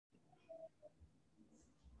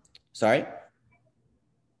Sorry?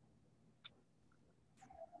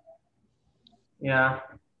 Yeah.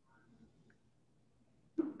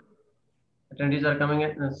 Attendees are coming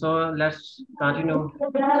in. So let's continue.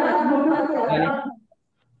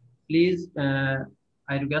 Please, I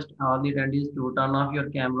request all the attendees to turn off your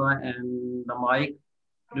camera and the mic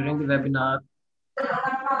during the webinar.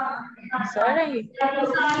 Sorry.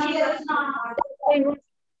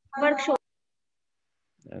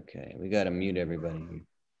 Okay, we got to mute everybody.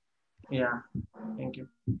 Yeah, thank you.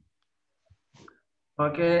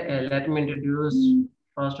 Okay, let me introduce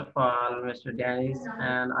first of all Mr. Danish,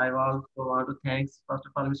 and I also want to thank first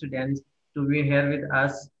of all Mr. Danish to be here with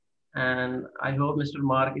us, and I hope Mr.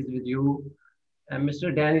 Mark is with you. And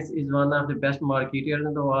Mr. Danish is one of the best marketers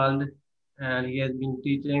in the world, and he has been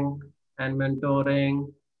teaching and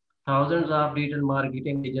mentoring thousands of digital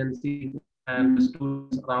marketing agencies and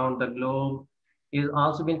students around the globe. He's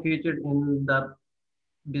also been featured in the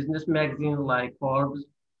business magazines like Forbes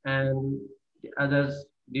and the others,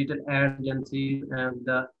 digital ad agencies, and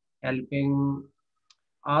the helping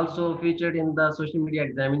also featured in the social media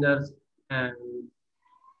examiners and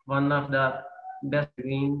one of the best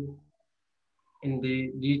green in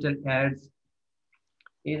the digital ads.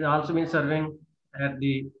 He's also been serving at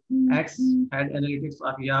the X head analytics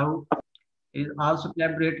of Yahoo. He's also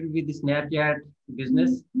collaborated with the Snapchat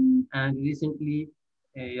business, and recently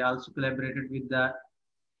he also collaborated with the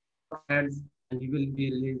ads, and he will be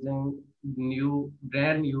releasing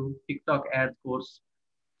brand new TikTok ads course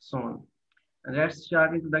soon. And let's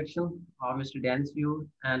start introduction of Mr. Danish View,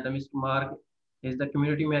 and Mr. Mark is the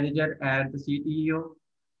community manager at the CTO,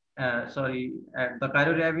 at the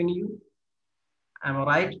Cairo Revenue. Am I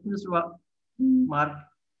right, Mr. Mark?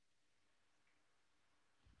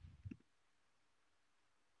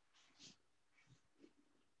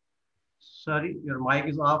 Sorry, your mic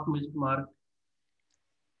is off, Mr. Mark.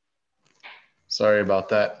 Sorry about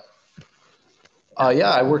that.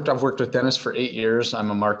 Yeah, I've worked with Dennis for 8 years. I'm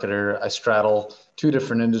a marketer. I straddle 2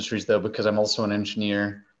 different industries though, because I'm also an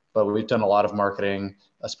engineer, but we've done a lot of marketing,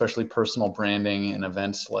 especially personal branding and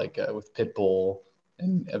events like with Pitbull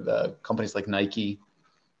and companies like Nike,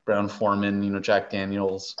 Brown-Forman, Jack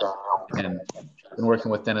Daniels, and been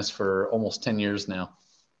working with Dennis for almost 10 years now.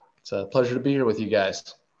 It's a pleasure to be here with you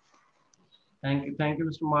guys. Thank you,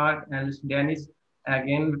 Mr. Mark and Mr. Dennis.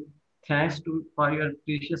 Again, thanks for your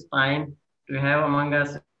precious time to have among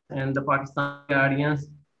us in the Pakistani audience.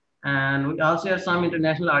 And we also have some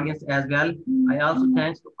international audience as well. I also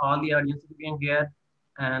thanks to all the audience for being here.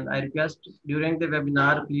 And I request during the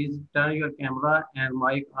webinar, please turn your camera and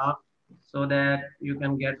mic off so that you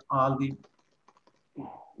can get all the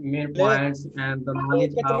main points and the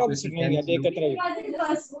knowledge of Mr. Dennis.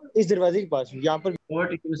 Mr.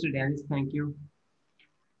 Dennis, thank you.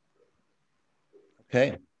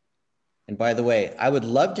 Okay. And by the way, I would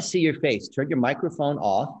love to see your face. Turn your microphone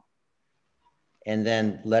off and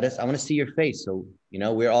then I want to see your face. So,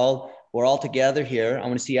 we're all together here. I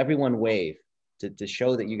want to see everyone wave to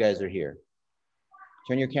show that you guys are here.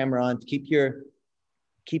 Turn your camera on, keep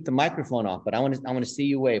the microphone off, but I want to see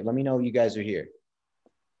you wave. Let me know you guys are here.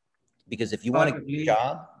 Because if you want to get a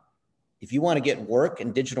job, if you want to get work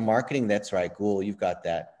in digital marketing, that's right. Cool. You've got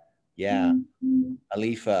that. Yeah.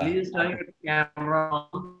 Alifa. Please turn your camera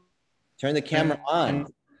on. Turn the camera on.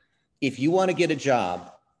 If you want to get a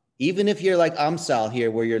job, even if you're like Amsal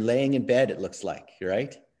here, where you're laying in bed, it looks like,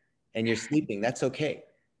 right? And you're sleeping, that's okay.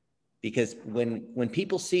 Because when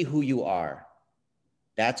people see who you are,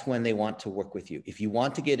 that's when they want to work with you. If you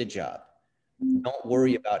want to get a job, don't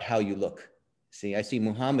worry about how you look. See, I see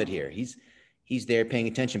Muhammad here. He's there paying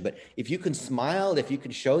attention. But if you can smile, if you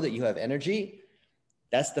can show that you have energy,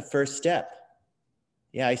 that's the first step.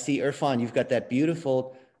 Yeah, I see Irfan, you've got that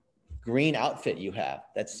beautiful green outfit you have.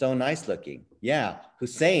 That's so nice looking. Yeah,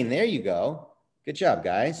 Hussein, there you go. Good job,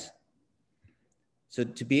 guys. So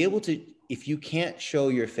to be able to, if you can't show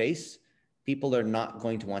your face, people are not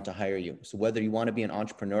going to want to hire you. So whether you want to be an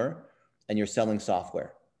entrepreneur and you're selling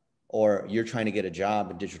software, or you're trying to get a job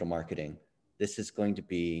in digital marketing, this is going to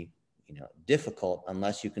be, difficult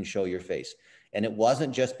unless you can show your face. And it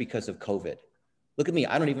wasn't just because of COVID. Look at me,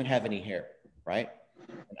 I don't even have any hair, right?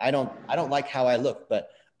 I don't like how I look, but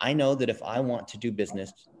I know that if I want to do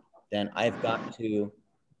business, then I've got to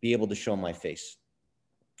be able to show my face.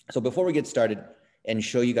 So before we get started and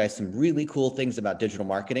show you guys some really cool things about digital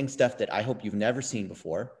marketing, stuff that I hope you've never seen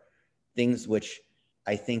before, things which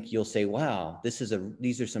I think you'll say, wow, these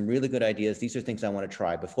are some really good ideas. These are things I want to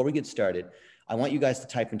try. Before we get started, I want you guys to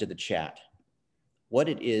type into the chat what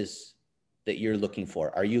it is that you're looking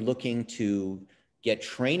for. Are you looking to get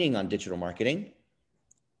training on digital marketing?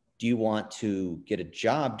 Do you want to get a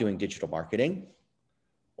job doing digital marketing?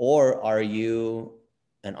 Or are you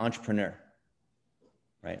an entrepreneur,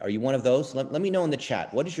 right? Are you one of those? Let me know in the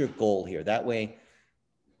chat. What is your goal here? That way,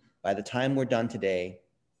 by the time we're done today,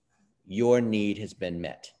 your need has been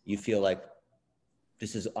met. You feel like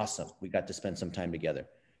this is awesome. We got to spend some time together.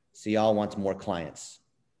 So y'all want more clients,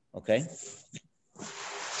 okay?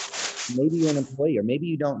 Maybe you're an employee, or maybe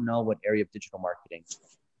you don't know what area of digital marketing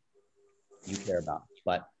you care about,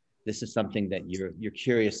 but this is something that you're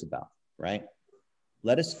curious about, right?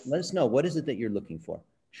 Let us know, what is it that you're looking for?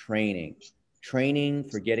 Training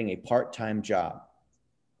for getting a part-time job.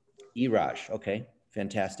 Iraj, okay,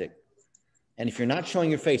 fantastic. And if you're not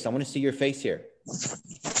showing your face, I want to see your face here.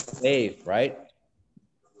 Wave, right?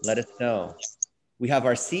 Let us know. We have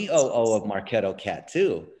our COO of Marketo Cat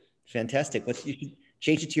too. Fantastic. You should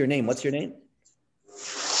change it to your name. What's your name?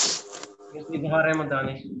 Izhar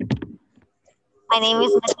Danish. My name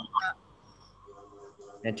is.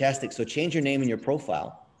 Fantastic. So change your name in your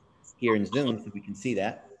profile here in Zoom so we can see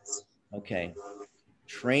that. Okay.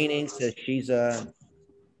 Training, says Shiza.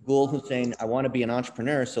 Gul Hussein, I want to be an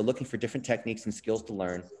entrepreneur, so looking for different techniques and skills to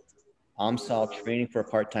learn. Amsal, training for a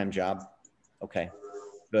part-time job. Okay,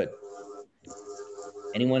 good.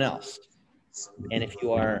 Anyone else? And if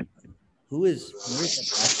you are, where is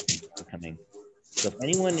that coming? So if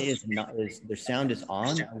anyone their sound is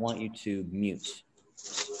on, I want you to mute.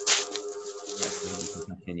 We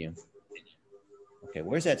can continue. Okay,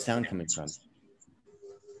 where's that sound coming from?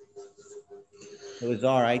 So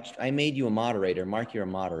Izhar, I made you a moderator. Mark, you're a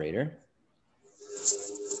moderator.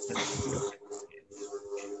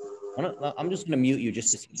 I'm just going to mute you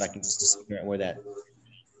just to see if I can figure out where that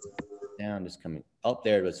sound is coming. Oh,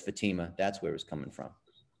 there it was, Fatima. That's where it was coming from.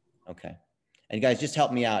 Okay. And guys, just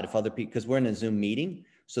help me out if other people, because we're in a Zoom meeting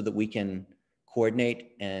so that we can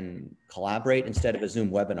coordinate and collaborate instead of a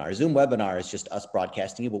Zoom webinar. A Zoom webinar is just us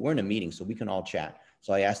broadcasting you, but we're in a meeting so we can all chat.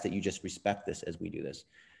 So I ask that you just respect this as we do this.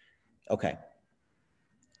 Okay.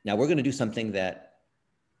 Now we're going to do something that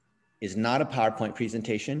is not a PowerPoint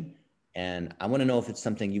presentation, and I want to know if it's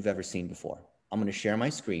something you've ever seen before. I'm going to share my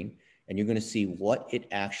screen, and you're going to see what it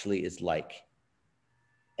actually is like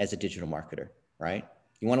as a digital marketer, right?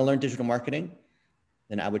 You want to learn digital marketing?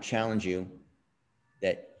 Then I would challenge you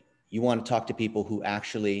that you want to talk to people who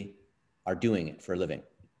actually are doing it for a living,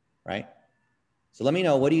 right? So let me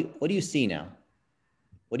know, what do you see now?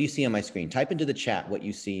 What do you see on my screen? Type into the chat what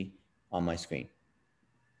you see on my screen.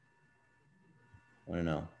 I want to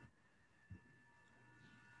know.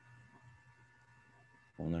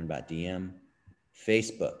 I want to learn about DM.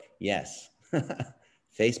 Facebook, yes.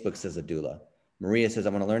 Facebook, says Adula. Maria says, I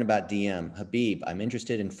want to learn about DM. Habib, I'm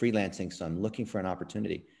interested in freelancing, so I'm looking for an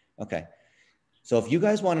opportunity. Okay. So if you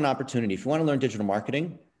guys want an opportunity, if you want to learn digital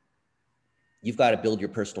marketing, you've got to build your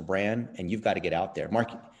personal brand and you've got to get out there. Mark,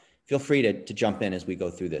 feel free to jump in as we go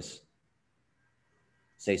through this.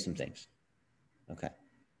 Say some things. Okay.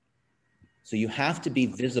 So you have to be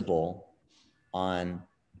visible on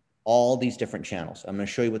all these different channels. I'm going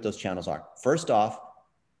to show you what those channels are. First off,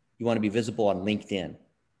 you want to be visible on LinkedIn.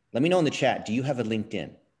 Let me know in the chat, do you have a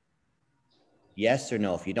LinkedIn? Yes or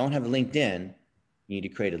no? If you don't have a LinkedIn, you need to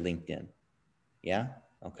create a LinkedIn. Yeah?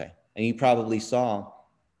 Okay. And you probably saw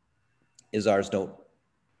Izhar's note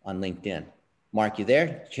on LinkedIn. Mark, you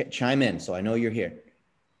there? Chime in so I know you're here.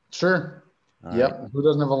 Sure. All yep. Right. Who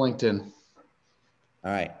doesn't have a LinkedIn?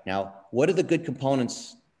 All right. Now, what are the good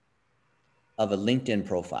components of a LinkedIn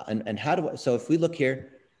profile? And how do I, so if we look here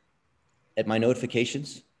at my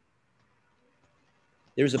notifications,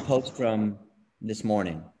 there's a post from this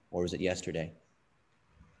morning, or was it yesterday?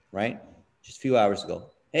 Right? Just a few hours ago.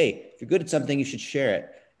 Hey, if you're good at something, you should share it.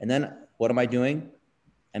 And then what am I doing?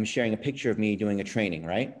 I'm sharing a picture of me doing a training,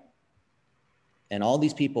 right? And all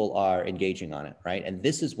these people are engaging on it, right? And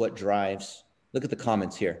this is what drives, look at the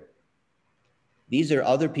comments here. These are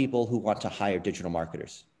other people who want to hire digital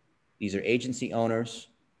marketers. These are agency owners.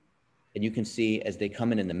 And you can see as they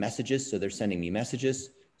come in the messages, so they're sending me messages.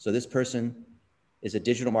 So this person is a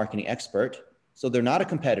digital marketing expert. So they're not a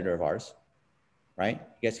competitor of ours, right?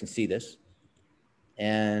 You guys can see this.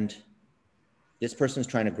 And this person is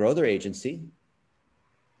trying to grow their agency.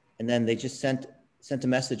 And then they just sent a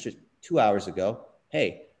message 2 hours ago.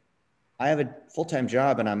 Hey, I have a full-time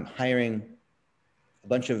job and I'm hiring a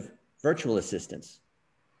bunch of virtual assistants.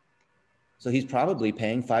 So he's probably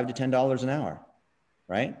paying $5 to $10 an hour,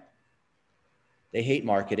 right? They hate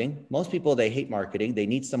marketing. Most people, they hate marketing. They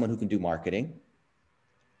need someone who can do marketing.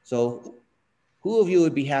 So who of you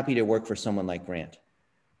would be happy to work for someone like Grant?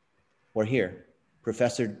 Or here,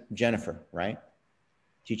 Professor Jennifer, right?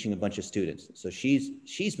 Teaching a bunch of students. So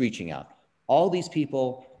she's reaching out. All these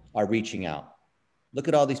people are reaching out. Look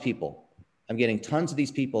at all these people. I'm getting tons of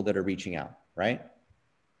these people that are reaching out, right?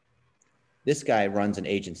 This guy runs an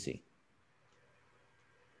agency.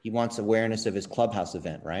 He wants awareness of his clubhouse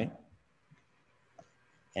event, right?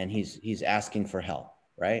 And he's asking for help,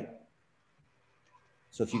 right?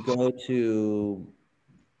 So if you go to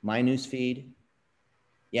my newsfeed,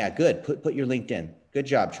 yeah, good. Put your LinkedIn. Good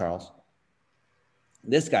job, Charles.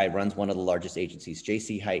 This guy runs one of the largest agencies,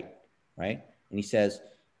 JC Height, right? And he says,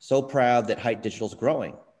 so proud that Height Digital's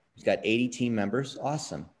growing. He's got 80 team members.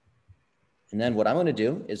 Awesome. And then what I'm going to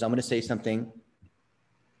do is I'm going to say something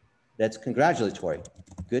that's congratulatory.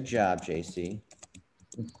 Good job, JC.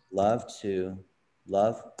 Love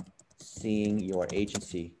seeing your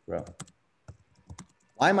agency grow.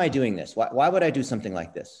 Why am I doing this? Why would I do something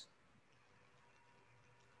like this?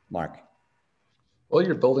 Mark. Well,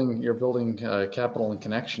 you're building capital and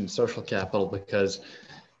connection, social capital, because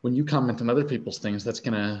when you comment on other people's things, that's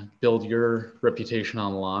going to build your reputation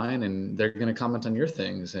online, and they're going to comment on your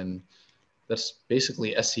things, and that's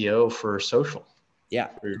basically SEO for social. Yeah,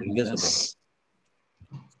 visible. So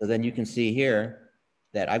then you can see here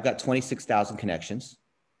that I've got 26,000 connections,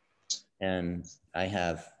 and I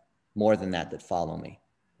have more than that follow me,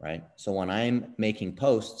 right? So when I'm making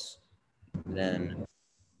posts, then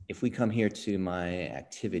if we come here to my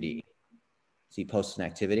activity, see posts and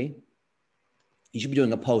activity, you should be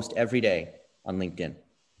doing a post every day on LinkedIn.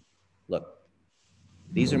 Look,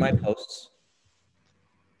 these are my posts.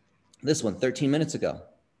 This one, 13 minutes ago.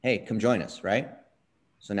 Hey, come join us, right?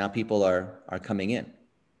 So now people are coming in,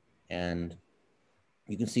 and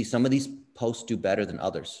you can see some of these posts do better than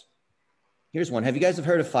others. Here's one. Have you guys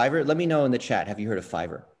heard of Fiverr? Let me know in the chat. Have you heard of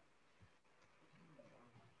Fiverr?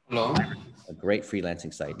 Hello. A great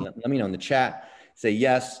freelancing site. Let me know in the chat. Say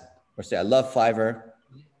yes, or say I love Fiverr.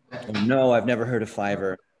 Or no, I've never heard of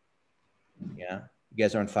Fiverr. Yeah, you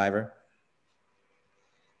guys are on Fiverr?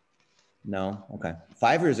 No, okay.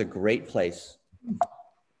 Fiverr is a great place.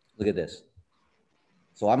 Look at this.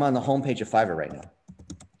 So I'm on the homepage of Fiverr right now.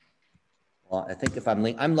 Well, I think if I'm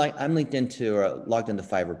linked into or logged into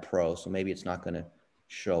Fiverr Pro, so maybe it's not going to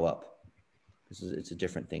show up. It's a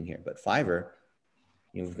different thing here. But Fiverr,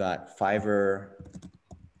 you've got Fiverr.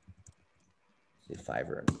 Say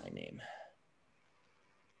Fiverr in my name.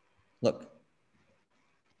 Look,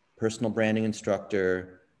 personal branding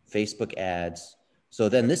instructor, Facebook ads. So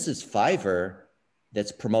then this is Fiverr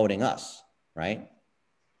that's promoting us, right?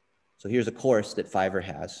 So here's a course that Fiverr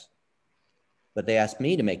has, but they asked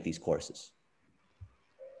me to make these courses.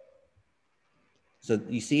 So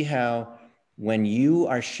you see how when you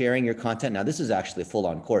are sharing your content, now this is actually a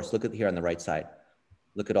full-on course. Look at here on the right side.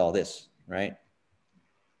 Look at all this, right?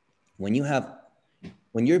 When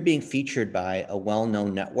you're being featured by a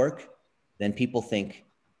well-known network, then people think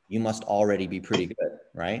you must already be pretty good,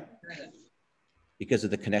 right? Because of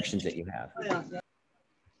the connections that you have.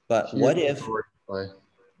 But Huge what if, play.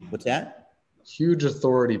 What's that? Huge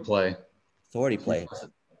authority play. Authority play.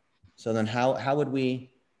 So then how would we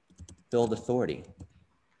build authority?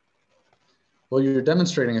 Well, you're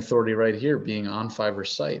demonstrating authority right here, being on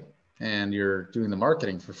Fiverr's site, and you're doing the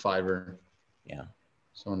marketing for Fiverr. Yeah.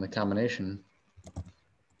 So in the combination.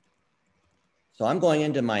 So I'm going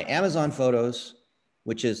into my Amazon photos,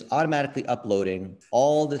 which is automatically uploading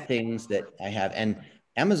all the things that I have. And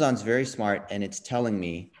Amazon's very smart, and it's telling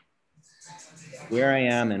me where I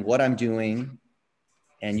am and what I'm doing.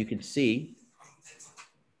 And you can see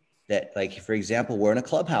that, like, for example, we're in a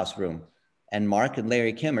clubhouse room and Mark and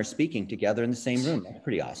Larry Kim are speaking together in the same room. That's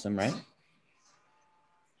pretty awesome, right?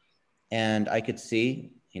 And I could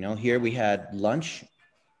see, here we had lunch,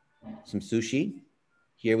 some sushi.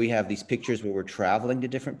 Here we have these pictures where we're traveling to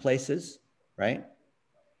different places, right?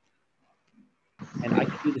 And I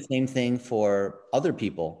could do the same thing for other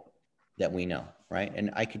people that we know, right?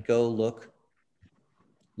 And I could go look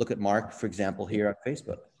at Mark, for example, here on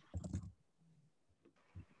Facebook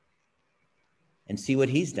and see what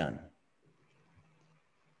he's done.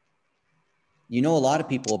 You know a lot of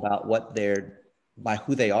people about by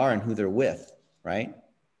who they are and who they're with, right?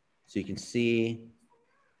 So you can see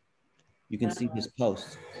his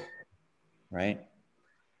posts, right?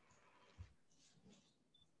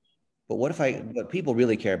 But what people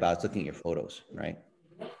really care about is looking at your photos, right?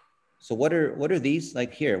 So what are these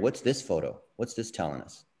like here? What's this photo? What's this telling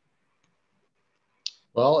us?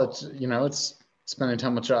 Well, it's spending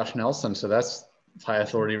time with Josh Nelson. So that's high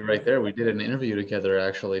authority right there. We did an interview together,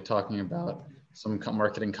 actually, talking about some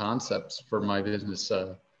marketing concepts for my business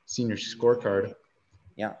senior scorecard.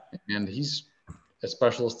 Yeah. And he's a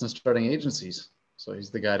specialist in starting agencies. So he's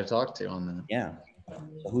the guy to talk to on that. Yeah.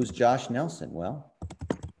 So who's Josh Nelson? Well,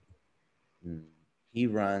 he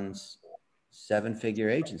runs 7-figure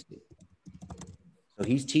agency. So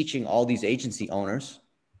he's teaching all these agency owners.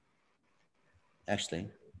 Actually,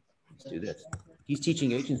 let's do this. He's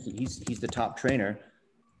teaching agency. He's the top trainer.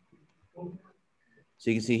 So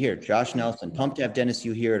you can see here, Josh Nelson, pumped to have Dennis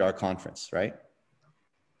Yu here at our conference, right?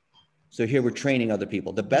 So here we're training other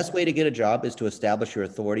people. The best way to get a job is to establish your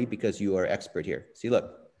authority because you are expert here. See,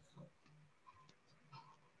 look.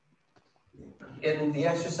 In the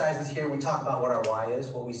exercises here, we talk about what our why is,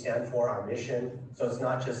 what we stand for, our mission. So it's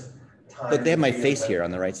not just time. Look, they have my face here on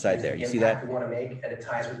the right side there. You see that? We want to make, and it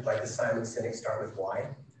ties with like the Simon Sinek start with why.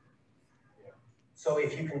 So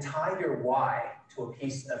if you can tie your why to a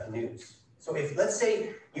piece of news. So if, let's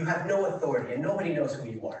say you have no authority and nobody knows who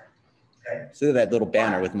you are, okay? See that little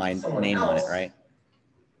banner with my name on it, right?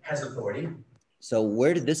 Has authority. So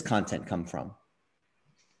where did this content come from?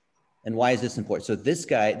 And why is this important? So this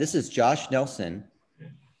guy, this is Josh Nelson,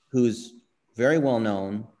 who's very well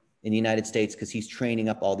known in the United States because he's training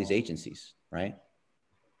up all these agencies, right?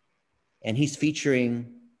 And he's featuring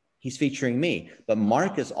me, but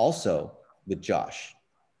Mark is also with Josh.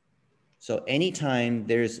 So anytime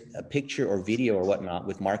there's a picture or video or whatnot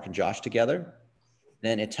with Mark and Josh together,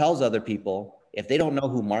 then it tells other people, if they don't know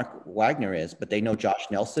who Mark Wagner is, but they know Josh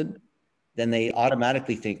Nelson, then they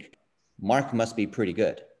automatically think Mark must be pretty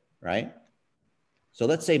good, right? So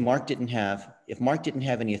let's say if Mark didn't have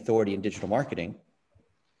any authority in digital marketing,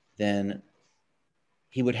 then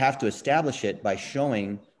he would have to establish it by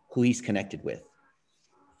showing who he's connected with.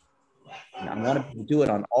 And I want to do it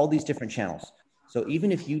on all these different channels. So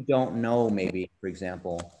even if you don't know, maybe, for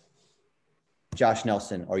example, Josh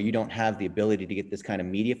Nelson, or you don't have the ability to get this kind of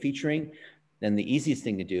media featuring, then the easiest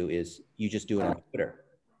thing to do is you just do it on Twitter.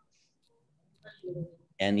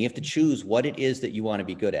 And you have to choose what it is that you want to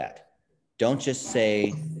be good at. Don't just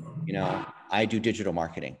say, you know, I do digital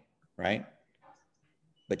marketing, right?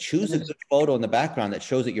 But choose a good photo in the background that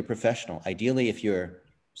shows that you're professional. Ideally, if you're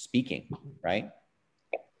speaking, right?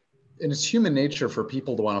 And it's human nature for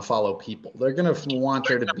people to want to follow people. They're going to want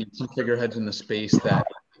there to be some figureheads in the space that,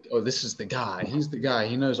 oh, this is the guy. He's the guy.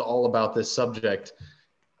 He knows all about this subject.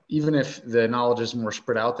 Even if the knowledge is more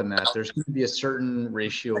spread out than that, there's going to be a certain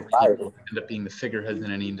ratio of people who end up being the figureheads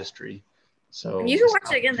in any industry. So you can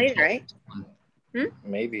watch it again later, right?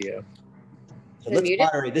 Maybe, yeah. So let's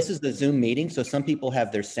moderate. This is the Zoom meeting, so some people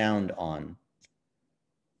have their sound on.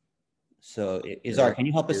 So Izhar, can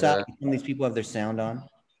you help us out? Some of these people have their sound on.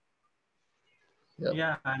 Yep.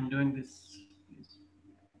 Yeah, I'm doing this.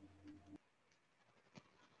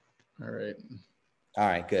 All right. All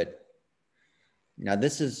right, good. Now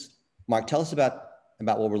this is, Mark, tell us about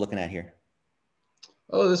what we're looking at here.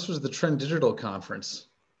 Oh, this was the Trend Digital Conference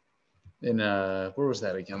in, where was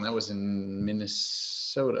that again? That was in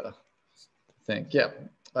Minnesota, I think. Yeah.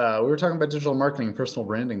 We were talking about digital marketing and personal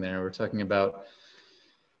branding there. We were talking about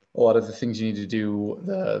a lot of the things you need to do,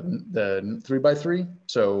 the 3x3.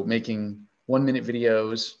 So making 1-minute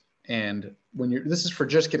videos. And this is for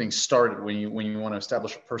just getting started when you want to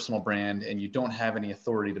establish a personal brand and you don't have any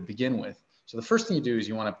authority to begin with. So the first thing you do is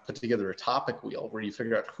you want to put together a topic wheel where you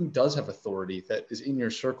figure out who does have authority that is in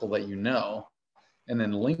your circle that you know, and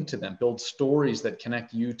then link to them, build stories that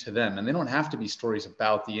connect you to them. And they don't have to be stories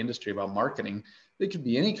about the industry, about marketing. They could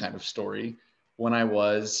be any kind of story. When I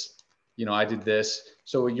was, I did this.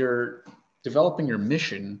 So you're developing your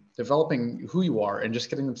mission, developing who you are, and just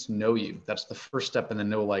getting them to know you. That's the first step in the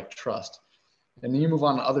know, like, trust. And then you move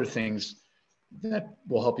on to other things that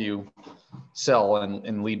will help you sell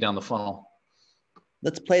and lead down the funnel.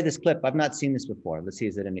 Let's play this clip. I've not seen this before. Let's see,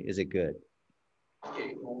 is it good?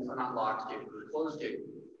 Gate homes are not locked gate, they're closed gate.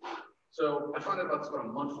 So I found out about this about a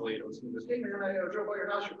month later. Someone goes, hey, man, I drove by your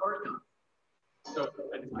house, your car's gone. So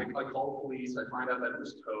I called police. I find out that it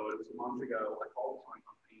was towed. It was a month ago. I called the towing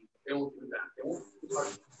company. They won't do that. They won't do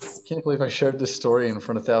that. I can't believe I shared this story in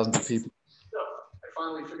front of thousands of people. So I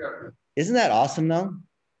finally figured out. Isn't that awesome though?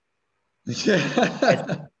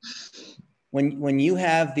 Yeah. When you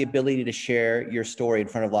have the ability to share your story in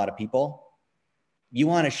front of a lot of people, you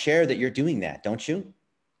want to share that you're doing that, don't you?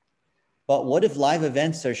 But what if live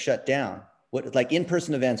events are shut down? What, like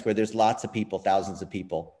in-person events where there's lots of people, thousands of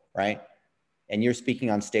people, right? And you're speaking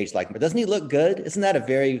on stage like, doesn't he look good? Isn't that a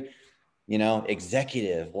very,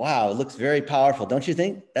 executive? Wow, it looks very powerful. Don't you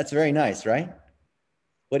think? That's very nice, right?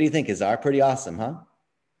 What do you think, Izhar? Pretty awesome, huh?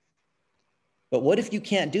 But what if you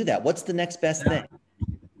can't do that? What's the next best thing?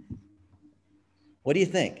 What do you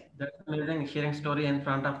think? That's amazing, sharing story in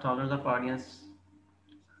front of thousands of audience.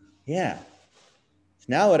 Yeah. So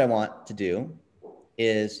now what I want to do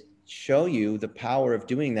is show you the power of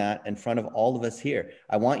doing that in front of all of us here.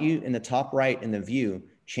 I want you in the top right in the view,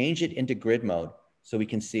 change it into grid mode so we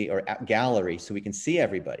can see, or gallery, so we can see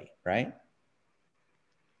everybody, right?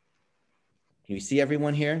 Can you see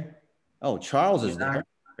everyone here? Oh, Charles is there.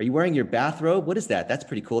 Are you wearing your bathrobe? What is that? That's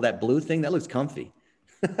pretty cool. That blue thing, that looks comfy.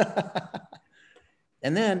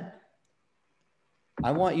 And then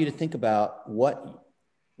I want you to think about what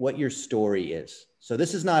your story is. So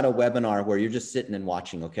this is not a webinar where you're just sitting and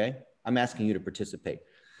watching, okay? I'm asking you to participate.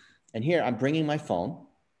 And here I'm bringing my phone,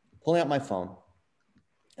 pulling out my phone,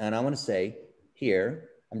 and I want to say here,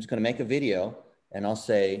 I'm just going to make a video and I'll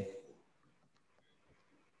say,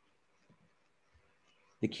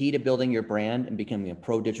 the key to building your brand and becoming a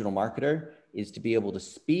pro digital marketer is to be able to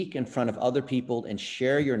speak in front of other people and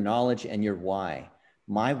share your knowledge and your why.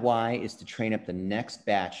 My why is to train up the next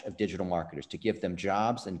batch of digital marketers, to give them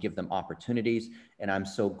jobs and give them opportunities. And I'm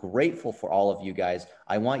so grateful for all of you guys.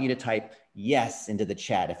 I want you to type yes into the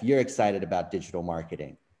chat if you're excited about digital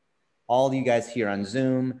marketing. All of you guys here on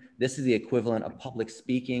Zoom, this is the equivalent of public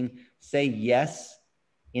speaking. Say yes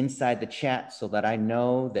inside the chat so that I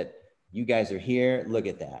know that you guys are here. Look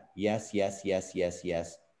at that. Yes, yes, yes, yes,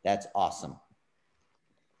 yes. That's awesome.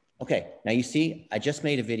 Okay, now you see, I just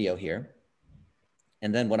made a video here.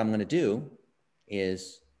 And then what I'm going to do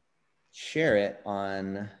is share it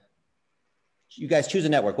on, you guys choose a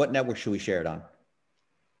network. What network should we share it on?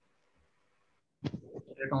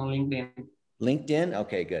 Share it on LinkedIn. LinkedIn?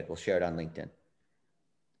 Okay, good. We'll share it on LinkedIn.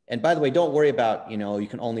 And by the way, don't worry about, you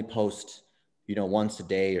can only post, once a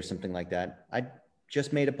day or something like that. I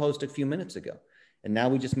just made a post a few minutes ago. And now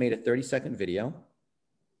we just made a 30-second video.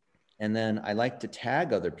 And then I like to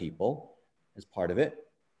tag other people as part of it.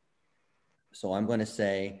 So I'm going to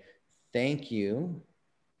say, thank you.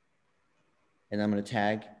 And I'm going to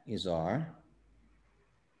tag Izhar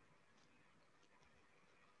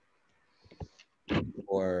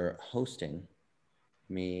for hosting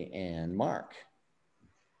me and Mark.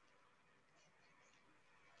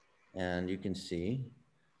 And you can see,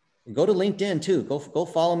 go to LinkedIn too. Go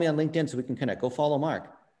follow me on LinkedIn so we can connect. Go follow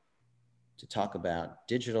Mark to talk about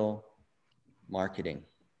digital marketing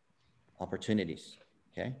opportunities.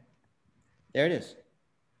 Okay. There it is.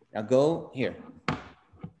 Now go here.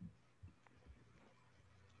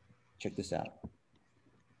 Check this out.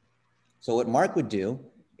 So what Mark would do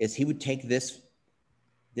is he would take this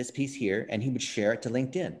piece here and he would share it to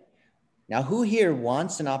LinkedIn. Now, who here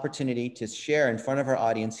wants an opportunity to share in front of our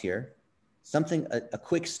audience here something, a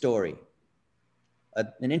quick story,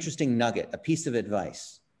 an interesting nugget, a piece of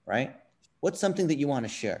advice, right? What's something that you want to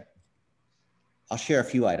share? I'll share a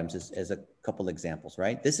few items as a couple examples,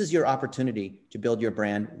 right? This is your opportunity to build your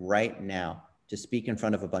brand right now, to speak in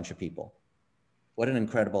front of a bunch of people. What an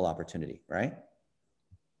incredible opportunity, right?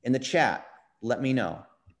 In the chat, let me know.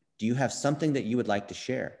 Do you have something that you would like to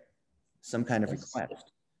share? Some kind of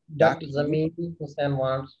request? Dr. Zameen Hussain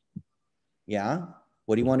wants. Yeah?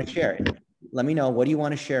 What do you want to share? Let me know. What do you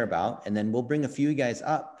want to share about? And then we'll bring a few guys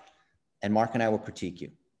up and Mark and I will critique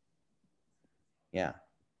you. Yeah.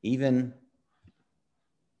 Even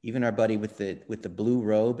our buddy with the blue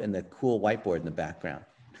robe and the cool whiteboard in the background.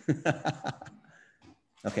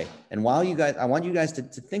 Okay. And while you guys, I want you guys to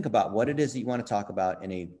think about what it is that you want to talk about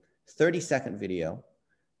in a 30-second video.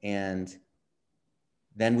 And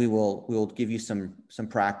then we will give you some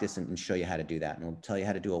practice and show you how to do that. And we'll tell you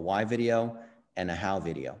how to do a why video and a how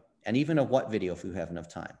video, and even a what video if we have enough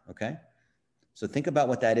time. Okay. So think about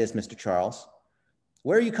what that is, Mr. Charles.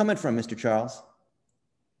 Where are you coming from, Mr. Charles?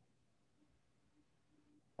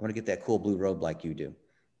 I want to get that cool blue robe like you do.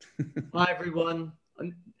 Hi, everyone.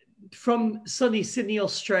 I'm from sunny Sydney,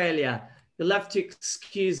 Australia. You'll have to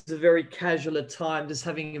excuse the very casual at time, just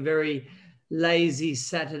having a very lazy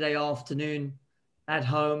Saturday afternoon at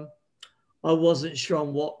home. I wasn't sure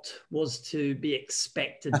on what was to be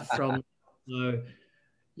expected from. So,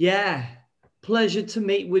 yeah, pleasure to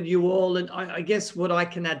meet with you all. And I guess what I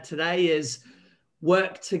can add today is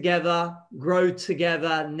work together, grow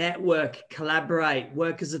together, network, collaborate,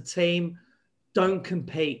 work as a team, don't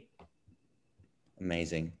compete.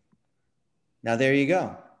 Amazing. Now, there you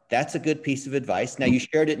go. That's a good piece of advice. Now, you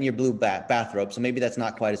shared it in your blue bathrobe, so maybe that's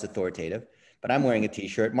not quite as authoritative, but I'm wearing a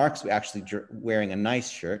t-shirt. Mark's actually wearing a nice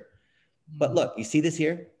shirt. But look, you see this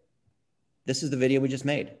here? This is the video we just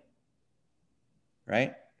made,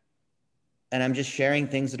 right? And I'm just sharing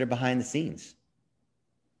things that are behind the scenes.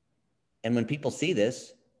 And when people see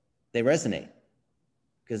this, they resonate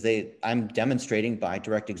because I'm demonstrating by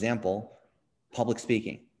direct example, public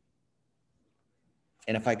speaking.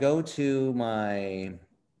 And if I go to my,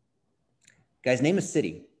 guys, name a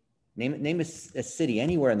city, name a city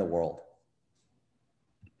anywhere in the world.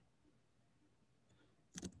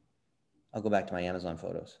 I'll go back to my Amazon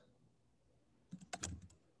photos.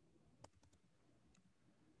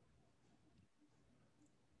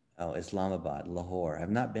 Oh, Islamabad, Lahore.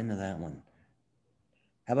 I've not been to that one.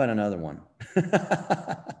 How about another one?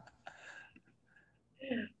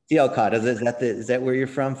 Sialkot, is that where you're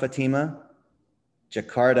from, Fatima?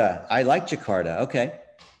 Jakarta. I like Jakarta. Okay.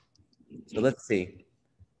 So let's see.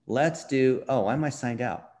 Let's do, oh, why am I signed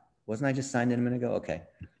out? Wasn't I just signed in a minute ago? Okay.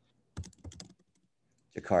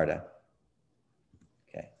 Jakarta.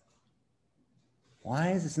 Okay.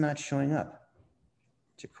 Why is this not showing up?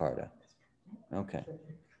 Jakarta. Okay.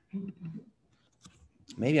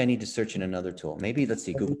 Maybe I need to search in another tool. Maybe, let's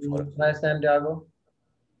see, Google Photos. Try San Diego.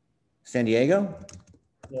 San Diego?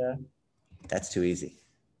 Yeah. That's too easy.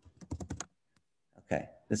 Okay,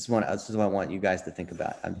 this is what I want you guys to think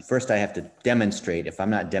about. First, I have to demonstrate. If I'm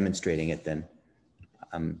not demonstrating it, then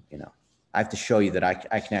you know, I have to show you that I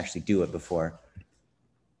can actually do it before.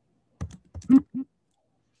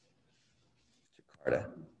 Jakarta.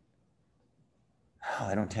 Oh,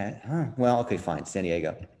 I don't tag. Huh. Well, okay, fine. San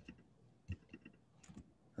Diego.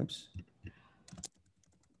 Oops.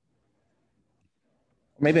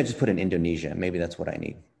 Maybe I just put in Indonesia. Maybe that's what I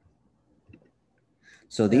need.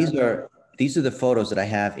 So these are the photos that I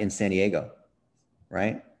have in San Diego,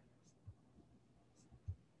 right?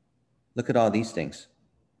 Look at all these things.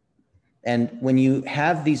 And when you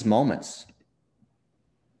have these moments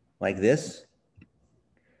like this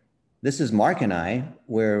is Mark and I,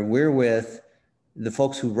 where we're with the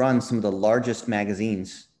folks who run some of the largest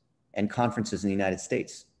magazines and conferences in the United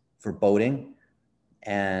States for boating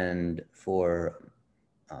and for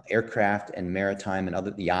aircraft and maritime and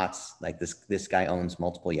other yachts. Like this guy owns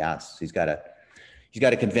multiple yachts. He's got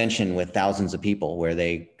a convention with thousands of people where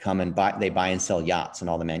they come and buy and sell yachts and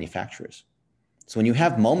all the manufacturers. So when you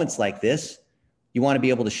have moments like this, you want to be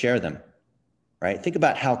able to share them, right? Think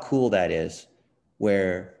about how cool that is,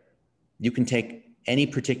 where you can take any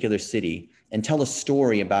particular city and tell a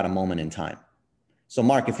story about a moment in time. So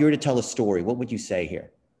Mark, if you were to tell a story, what would you say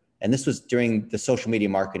here? And this was during the Social Media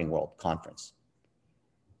Marketing World Conference.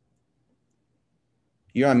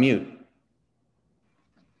 You're on mute.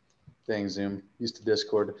 Dang, Zoom. Used to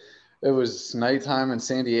Discord. It was nighttime in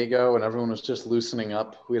San Diego and everyone was just loosening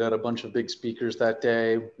up. We'd had a bunch of big speakers that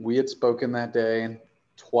day. We had spoken that day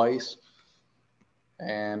twice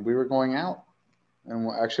and we were going out. And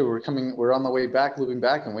actually we're on the way back, looping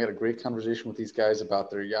back, and we had a great conversation with these guys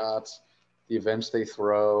about their yachts, the events they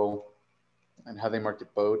throw, and how they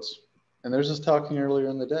market boats. And there's us talking earlier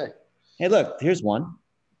in the day. Hey, look, here's one.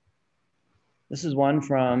 This is one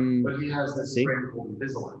from. But he has this brand called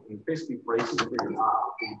Invisalign. He basically braces for your eye.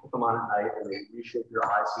 You put them on at night and they reshape your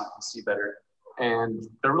eyes so you can see better. And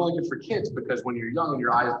they're really good for kids because when you're young and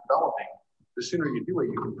your eye is developing, the sooner you do it,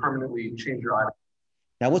 you can permanently change your eye.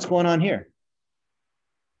 Now, what's going on here?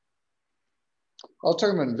 I was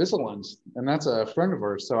talking about Invisaligns, and that's a friend of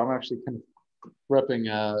ours. So I'm actually kind of repping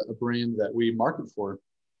a brand that we market for,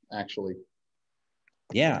 actually.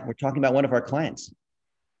 Yeah, we're talking about one of our clients,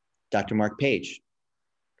 Dr. Mark Page,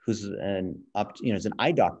 who's is an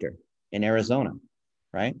eye doctor in Arizona,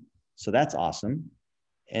 right? So that's awesome.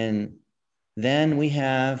 And then we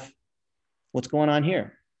have, what's going on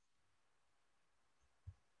here?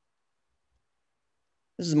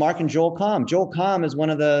 This is Mark and Joel Comm. Joel Comm is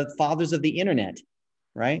one of the fathers of the internet,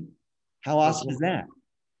 right? How awesome is that?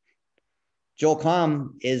 Joel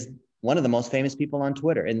Comm is one of the most famous people on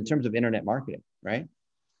Twitter in terms of internet marketing, right?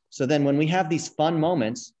 So then when we have these fun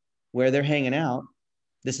moments where they're hanging out,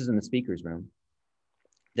 this is in the speaker's room,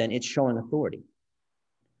 then it's showing authority.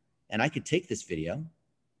 And I could take this video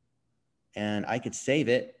and I could save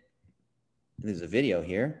it. There's a video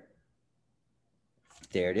here.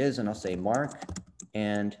 There it is. And I'll say Mark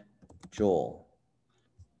and Joel,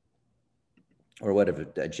 or whatever,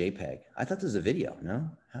 a JPEG. I thought this was a video. No,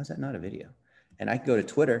 how's that not a video? And I can go to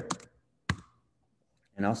Twitter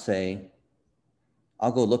and I'll say,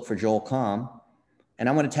 I'll go look for Joel Comm and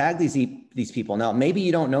I want to tag these people. Now, maybe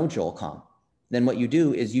you don't know Joel Comm. Then what you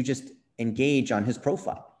do is you just engage on his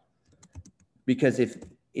profile, because he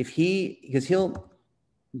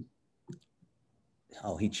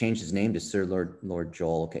changed his name to Sir Lord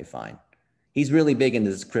Joel. Okay, fine. He's really big into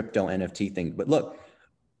this crypto NFT thing. But look,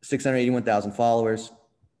 681,000 followers.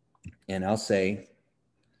 And I'll say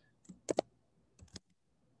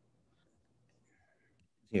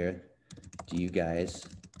here, do you guys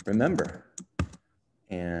remember?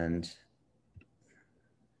 And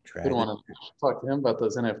I don't want to talk to him about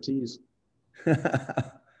those NFTs.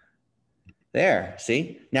 There,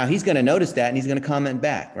 see? Now he's going to notice that and he's going to comment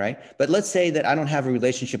back, right? But let's say that I don't have a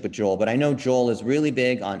relationship with Joel, but I know Joel is really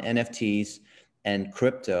big on NFTs and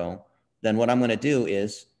crypto. Then what I'm going to do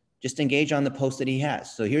is just engage on the post that he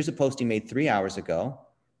has. So here's a post he made 3 hours ago.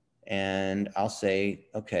 and I'll say,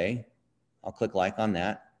 okay, I'll click like on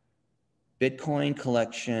that. Bitcoin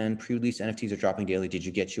collection, pre-release NFTs are dropping daily. Did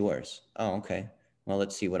you get yours? Oh, okay. Well,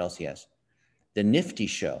 let's see what else he has. The Nifty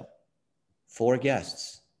Show, 4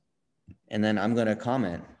 guests. And then I'm going to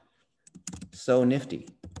comment, so nifty.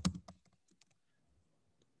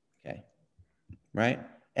 Okay, right?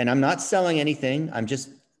 And I'm not selling anything.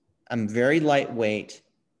 I'm very lightweight,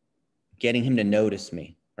 getting him to notice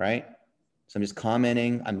me, right? So I'm just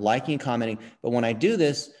commenting, I'm liking, commenting. But when I do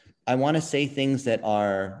this, I want to say things that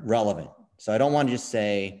are relevant. So I don't want to just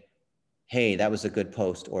say, hey, that was a good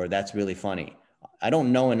post, or that's really funny. I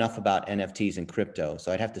don't know enough about NFTs and crypto,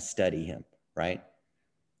 so I'd have to study him, right?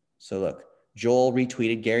 So look, Joel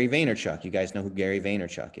retweeted Gary Vaynerchuk. You guys know who Gary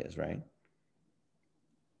Vaynerchuk is, right?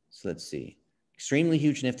 So let's see. Extremely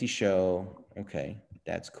huge nifty show. Okay,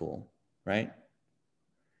 that's cool, right?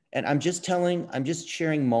 And I'm just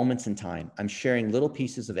sharing moments in time. I'm sharing little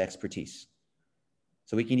pieces of expertise.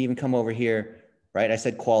 So we can even come over here, right? I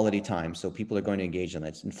said quality time, so people are going to engage in that.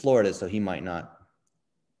 It's in Florida, so he might not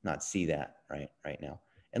see that right now.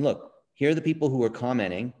 And look, here are the people who are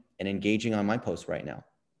commenting and engaging on my post right now.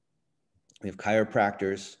 We have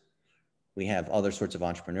chiropractors. We have other sorts of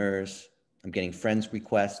entrepreneurs. I'm getting friends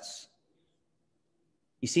requests.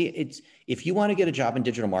 You see, if you want to get a job in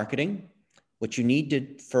digital marketing, what you need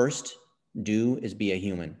to first do is be a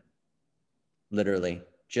human. Literally,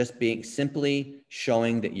 just simply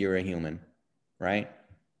showing that you're a human, right?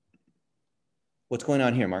 What's going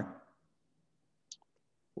on here, Mark?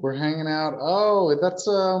 We're hanging out. Oh, that's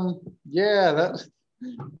yeah,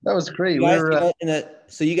 that was great. You guys,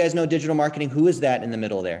 so you guys know digital marketing. Who is that in the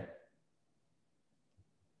middle there?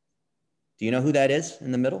 Do you know who that is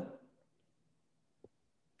in the middle?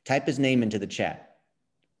 Type his name into the chat.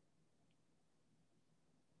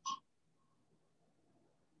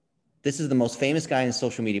 This is the most famous guy in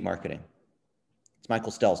social media marketing. It's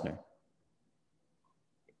Michael Stelzner.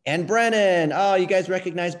 And Brennan. Oh, you guys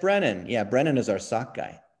recognize Brennan. Yeah, Brennan is our sock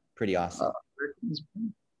guy. Pretty awesome.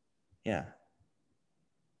 Yeah.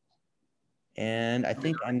 And I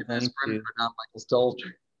think I'm going to Michael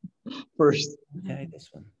Stelzner first. Tag this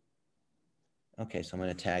one. Okay, so I'm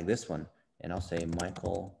going to tag this one, and I'll say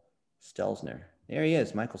Michael Stelzner. There he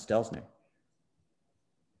is, Michael Stelzner.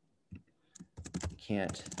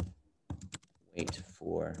 Can't wait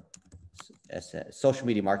for social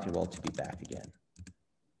media marketing world to be back again.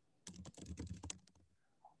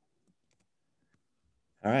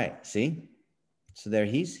 All right, see? So there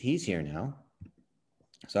he's here now.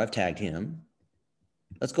 So I've tagged him.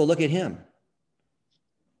 Let's go look at him.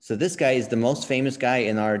 So this guy is the most famous guy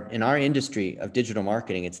in our industry of digital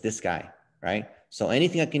marketing. It's this guy, right? So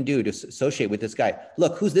anything I can do to associate with this guy.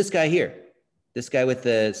 Look, who's this guy here? This guy with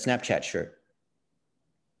the Snapchat shirt.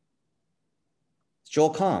 It's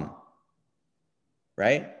Joel Comm,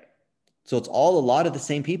 right? So it's a lot of the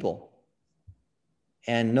same people.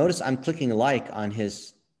 And notice I'm clicking like on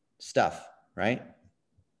his stuff, right?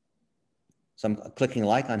 So I'm clicking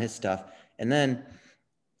like on his stuff, and then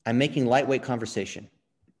I'm making lightweight conversation.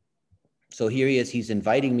 So here he is, he's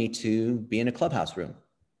inviting me to be in a Clubhouse room,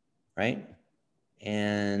 right?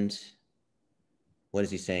 And what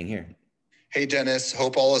is he saying here? Hey, Dennis,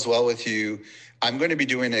 hope all is well with you. I'm going to be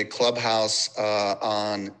doing a Clubhouse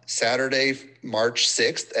on Saturday, March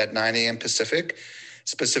 6th at 9 a.m. Pacific,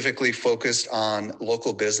 specifically focused on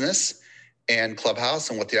local business and Clubhouse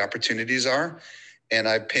and what the opportunities are. And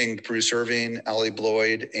I pinged Bruce Irving, Ali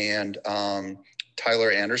Bloyd, and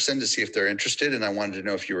Tyler Anderson to see if they're interested. And I wanted to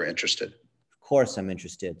know if you were interested. Of course I'm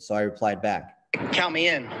interested. So I replied back. Count me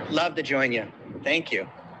in. Love to join you. Thank you.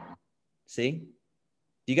 See?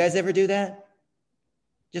 Do you guys ever do that?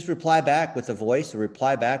 Just reply back with a voice or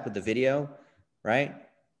reply back with the video, right?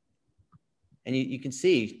 And you can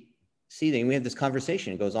see that we have this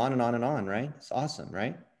conversation. It goes on and on and on, right? It's awesome,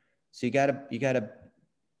 right? So you gotta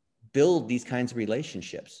build these kinds of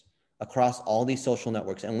relationships across all these social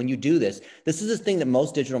networks. And when you do this, this is the thing that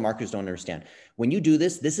most digital marketers don't understand. When you do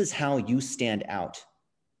this, this is how you stand out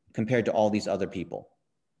compared to all these other people,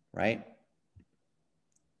 right?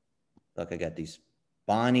 Look, I got these.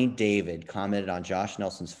 Bonnie David commented on Josh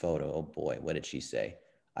Nelson's photo. Oh boy, what did she say?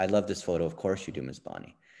 I love this photo. Of course you do, Miss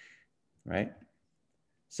Bonnie, right?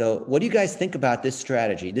 So what do you guys think about this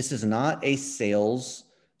strategy? This is not a sales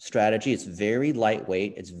strategy. It's very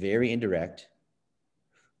lightweight. It's very indirect.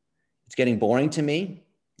 It's getting boring to me.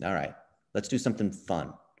 All right, let's do something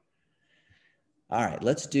fun. All right,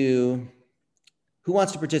 let's do, who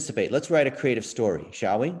wants to participate? Let's write a creative story,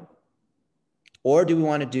 shall we? Or do we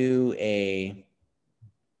want to do a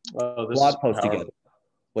blog post together?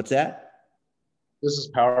 What's that? This is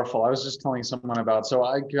powerful. I was just telling someone about, so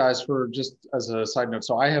I guys, for just as a side note,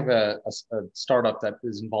 so I have a startup that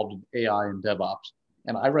is involved with AI and DevOps,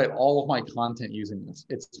 and I write all of my content using this.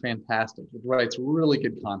 It's fantastic. It writes really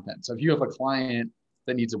good content. So if you have a client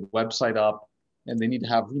that needs a website up and they need to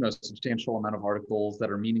have, a substantial amount of articles that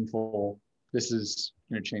are meaningful, this is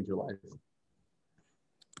going to change your life.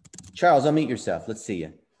 Charles, unmute yourself. Let's see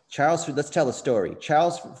you. Charles, let's tell a story.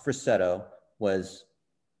 Charles Frassetto was,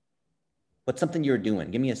 what's something you were doing?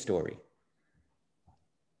 Give me a story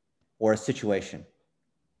or a situation.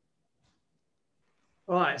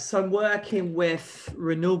 All right, so I'm working with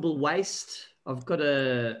renewable waste. I've got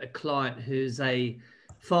a client who's a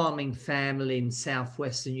farming family in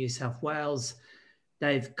southwestern New South Wales.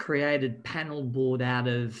 They've created panel board out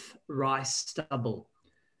of rice stubble,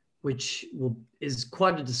 which is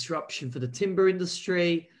quite a disruption for the timber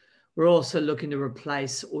industry. We're also looking to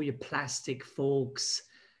replace all your plastic forks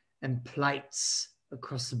and plates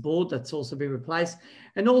across the board. That's also been replaced.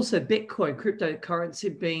 And also Bitcoin,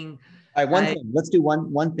 cryptocurrency being... All right, one thing. Let's do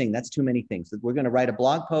one thing. That's too many things. We're going to write a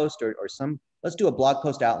blog post or let's do a blog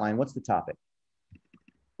post outline. What's the topic?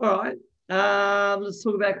 All right. Let's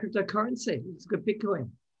talk about cryptocurrency. Let's go Bitcoin.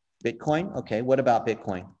 Bitcoin? Okay. What about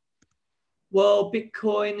Bitcoin? Well,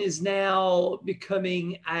 Bitcoin is now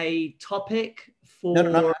becoming a topic for... No.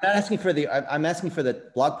 I'm not asking for I'm asking for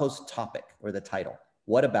the blog post topic or the title.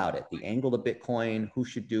 What about it? The angle of Bitcoin, who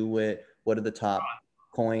should do it? What are the top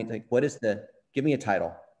coins? Like, give me a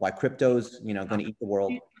title. Why crypto's, going to eat the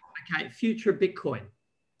world. Okay, future of Bitcoin.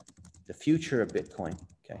 The future of Bitcoin.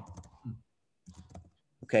 Okay.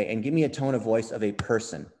 Okay, and give me a tone of voice of a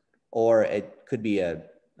person, or it could be a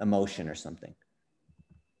emotion or something.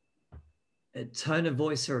 A tone of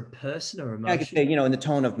voice or a person or emotion? I could say, in the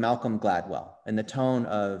tone of Malcolm Gladwell, in the tone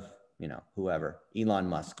of, whoever, Elon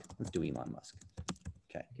Musk. Let's do Elon Musk.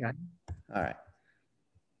 Okay. All right.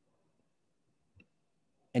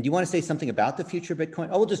 And do you want to say something about the future of Bitcoin?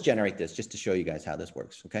 Oh, we'll just generate this just to show you guys how this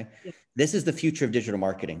works, okay? Yeah. This is the future of digital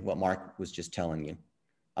marketing, what Mark was just telling you.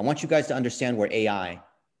 I want you guys to understand where AI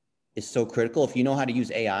is so critical. If you know how to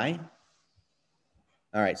use AI.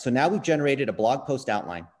 All right, so now we've generated a blog post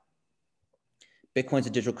outline. Bitcoin's a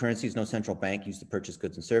digital currency, is no central bank used to purchase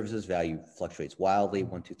goods and services. Value fluctuates wildly,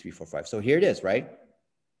 1, 2, 3, 4, 5. So here it is, right?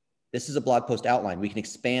 This is a blog post outline. We can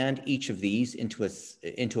expand each of these into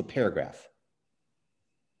a paragraph.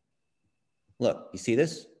 Look, you see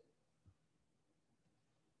this?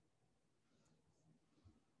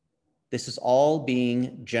 This is all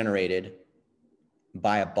being generated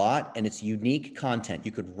by a bot, and it's unique content.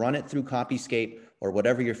 You could run it through Copyscape or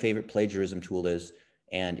whatever your favorite plagiarism tool is,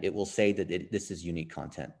 and it will say that this is unique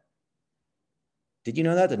content. Did you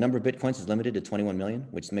know that the number of Bitcoins is limited to 21 million,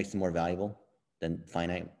 which makes them more valuable than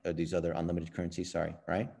finite or these other unlimited currencies? Sorry,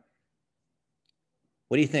 right?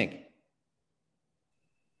 What do you think?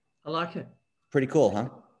 I like it. Pretty cool, huh?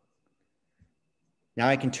 Now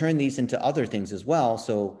I can turn these into other things as well.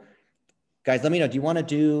 So guys, let me know, do you want to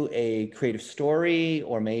do a creative story,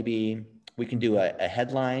 or maybe we can do a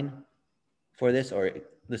headline for this, or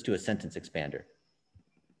let's do a sentence expander.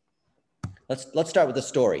 Let's start with the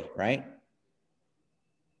story, right?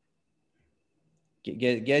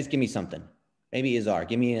 Guys, give me something. Maybe Izhar,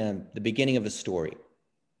 give me the beginning of a story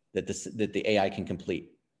that the AI can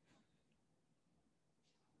complete.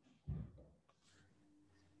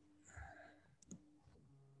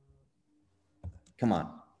 Come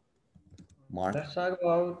on, Mark. Let's talk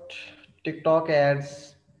about TikTok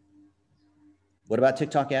ads. What about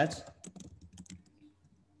TikTok ads?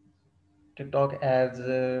 TikTok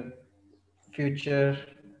ads, future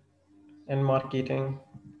in marketing.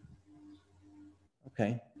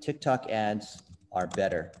 Okay, TikTok ads are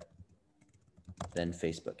better than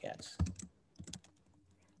Facebook ads.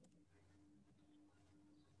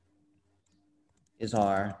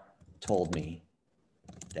 Izhar told me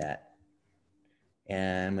that.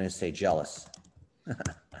 And I'm going to say jealous.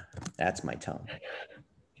 That's my tone.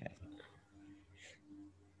 Okay.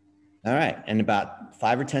 All right. And about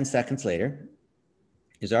 5 or 10 seconds later,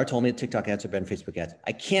 Izhar told me that TikTok ads are better than Facebook ads.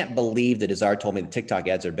 I can't believe that Izhar told me that TikTok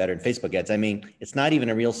ads are better than Facebook ads. I mean, it's not even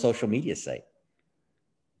a real social media site.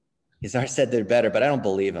 Izhar said they're better, but I don't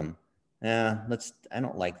believe him. I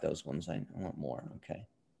don't like those ones. I want more. Okay.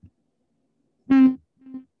 Isn't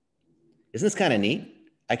this kind of neat?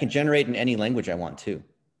 I can generate in any language I want to.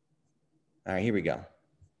 All right, here we go.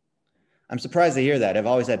 I'm surprised to hear that. I've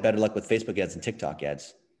always had better luck with Facebook ads than TikTok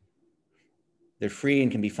ads. They're free and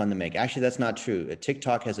can be fun to make. Actually, that's not true.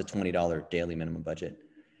 TikTok has a $20 daily minimum budget.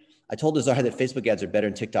 I told Izhar that Facebook ads are better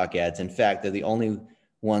than TikTok ads. In fact, they're the only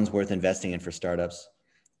ones worth investing in for startups.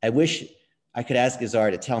 I wish I could ask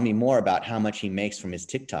Izhar to tell me more about how much he makes from his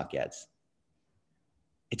TikTok ads.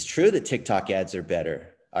 It's true that TikTok ads are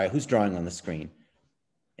better. All right, who's drawing on the screen?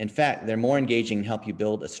 In fact, they're more engaging and help you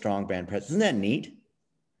build a strong brand presence. Isn't that neat?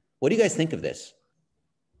 What do you guys think of this?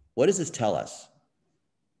 What does this tell us?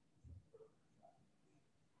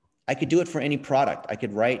 I could do it for any product. I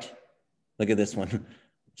could write, look at this one.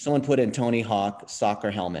 Someone put in Tony Hawk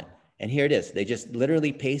soccer helmet. And here it is. They just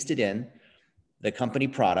literally pasted in the company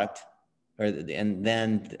product and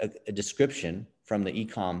then a description from the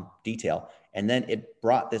e-com detail. And then it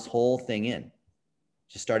brought this whole thing in.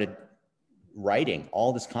 Just started writing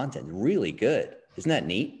all this content. Really good. Isn't that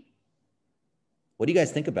neat? What do you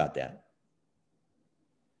guys think about that?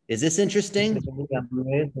 Is this interesting? It's really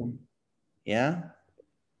amazing. Yeah.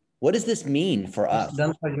 What does this mean for us? It's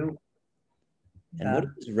done for you. And what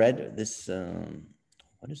is red? This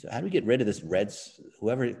what is it? How do we get rid of this red?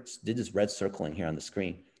 Whoever did this red circling here on the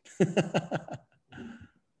screen. Isn't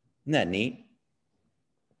that neat?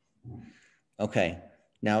 Okay.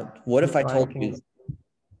 Now, what if I told you?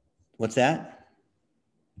 What's that?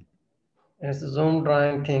 It's Zoom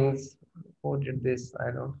drawing things. Who did this?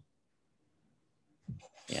 I don't.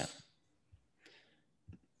 Yeah.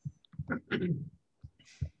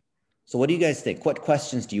 So what do you guys think? What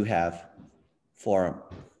questions do you have for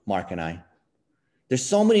Mark and I? There's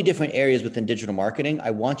so many different areas within digital marketing.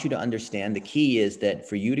 I want you to understand the key is that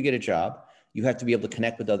for you to get a job, you have to be able to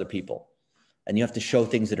connect with other people and you have to show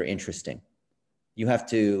things that are interesting. You have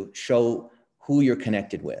to show who you're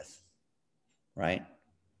connected with, right?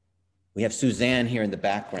 We have Suzanne here in the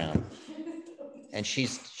background and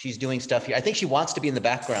she's doing stuff here. I think she wants to be in the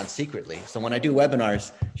background secretly. So when I do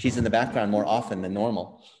webinars, she's in the background more often than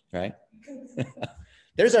normal, right?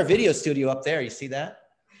 There's our video studio up there. You see that?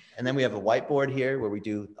 And then we have a whiteboard here where we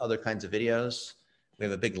do other kinds of videos. We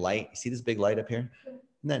have a big light. You see this big light up here? Isn't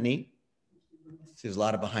that neat? So there's a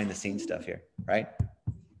lot of behind the scenes stuff here, right?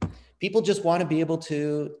 People just want to be able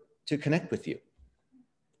to connect with you.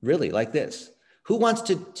 Really, like this. Who wants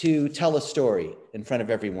to tell a story in front of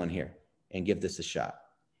everyone here and give this a shot?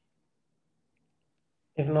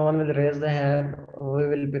 If no one will raise the hand, we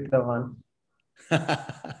will be the one.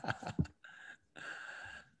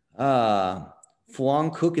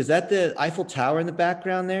 Phuong Cook, is that the Eiffel Tower in the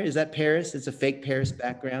background there? Is that Paris? It's a fake Paris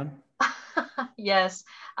background? Yes,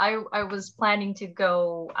 I was planning to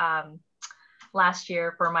go last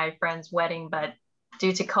year for my friend's wedding, but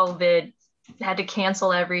due to COVID, had to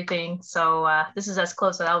cancel everything. So this is as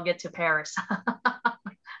close as I'll get to Paris.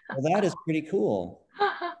 Well, that is pretty cool.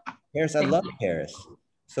 Paris, I love Paris.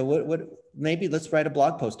 So what, maybe let's write a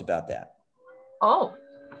blog post about that. Oh.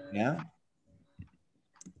 Yeah.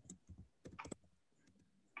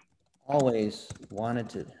 Had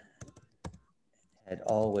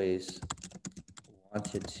always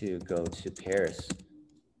wanted to go to Paris,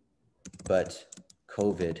 but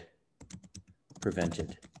COVID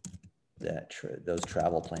prevented those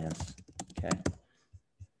travel plans. Okay.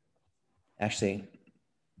 Actually,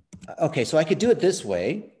 okay, so I could do it this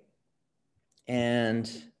way.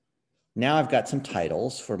 And now I've got some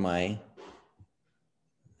titles for my,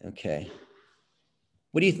 okay.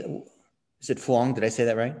 What do you think? Is it Phuong? Did I say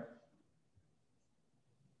that right?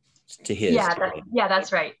 To his. Yeah,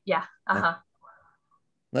 that's right. Yeah. Uh-huh.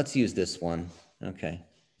 Let's use this one. Okay.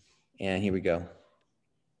 And here we go.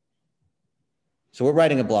 So we're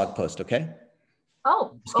writing a blog post, okay?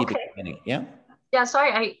 Oh, just keep okay. it beginning. Yeah? Yeah,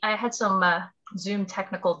 sorry, I had some Zoom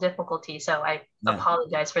technical difficulty, so I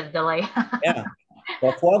apologize for the delay. Yeah.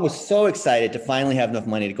 Well, Phuong was so excited to finally have enough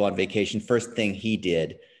money to go on vacation. First thing he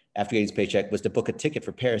did after getting his paycheck was to book a ticket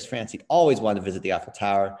for Paris, France. He'd always wanted to visit the Eiffel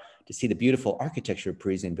Tower to see the beautiful architecture of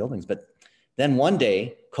Parisian buildings. But then one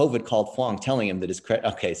day, COVID called Phuong telling him that his credit,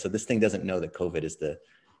 okay, so this thing doesn't know that COVID is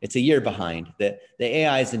it's a year behind. The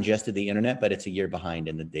AI has ingested the internet, but it's a year behind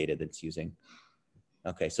in the data that it's using.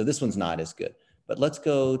 Okay, so this one's not as good. But let's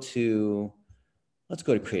go to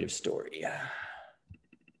Creative Story.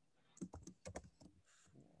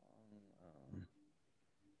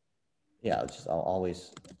 Yeah, has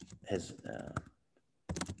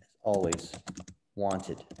always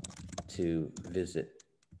wanted to visit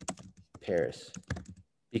Paris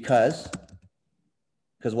because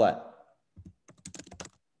what?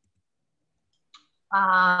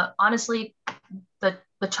 Honestly,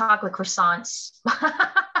 the chocolate croissants.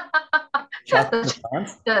 Chocolate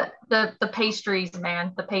croissants? The pastries,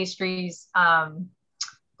 man. The pastries,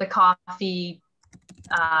 the coffee,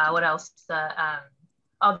 what else?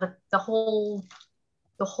 The whole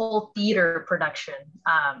theater production.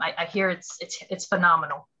 I hear it's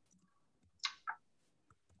phenomenal.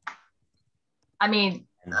 I mean,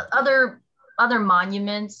 other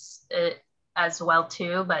monuments, as well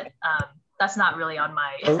too, but that's not really on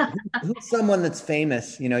my. Who's someone that's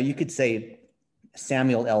famous? You know, you could say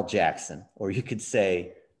Samuel L. Jackson, or you could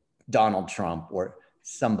say Donald Trump, or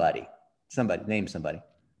somebody. Name somebody.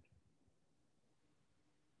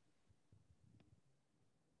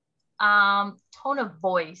 Tone of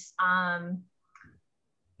voice. I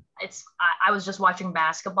was just watching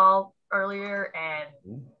basketball earlier,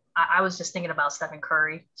 and I was just thinking about Stephen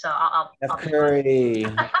Curry. So I'll Curry.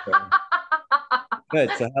 Good.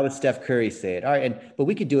 So how would Steph Curry say it? All right, but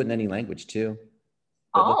we could do it in any language too.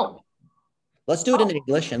 Let's do it in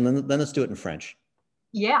English, and then let's do it in French.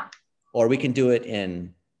 Yeah. Or we can do it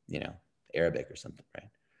in, Arabic or something, right?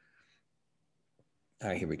 All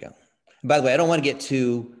right, here we go. By the way, I don't want to get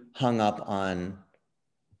too hung up on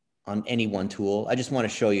any one tool. I just want to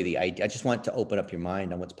show you the idea. I just want to open up your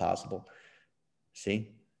mind on what's possible.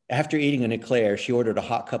 See? After eating an eclair, she ordered a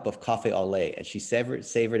hot cup of coffee au lait, and she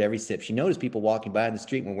savored every sip. She noticed people walking by on the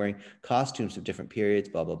street were wearing costumes of different periods,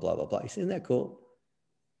 blah, blah, blah, blah, blah. Isn't that cool?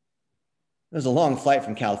 It was a long flight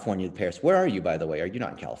from California to Paris. Where are you, by the way? Are you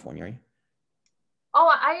not in California, are you? Oh,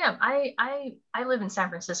 I am. I live in San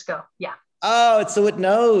Francisco. Yeah. Oh, so it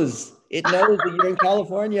knows. It knows that you're in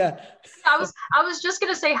California. I was just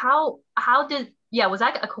gonna say how was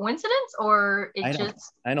that a coincidence, or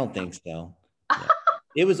I don't think so. Yeah.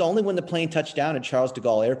 It was only when the plane touched down at Charles de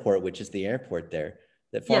Gaulle Airport, which is the airport there,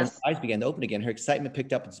 that Fong's eyes began to open again. Her excitement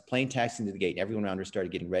picked up as the plane taxied into the gate, and everyone around her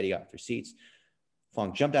started getting ready off their seats.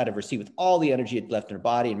 Fong jumped out of her seat with all the energy it left in her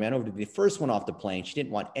body and ran over to be the first one off the plane. She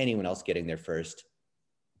didn't want anyone else getting there first.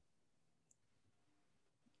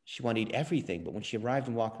 She wanted to eat everything, but when she arrived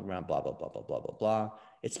and walked around, blah, blah, blah, blah, blah, blah, blah,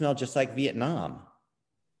 it smelled just like Vietnam.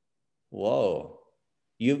 Whoa.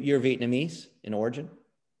 You're Vietnamese in origin?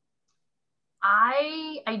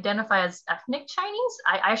 I identify as ethnic Chinese.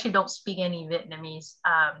 I actually don't speak any Vietnamese.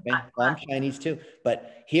 I'm Chinese too,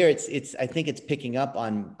 but here I think it's picking up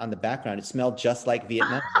on the background. It smelled just like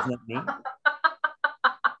Vietnam, isn't it neat?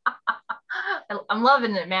 I'm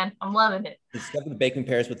loving it, man. I'm loving it. Discovered the baking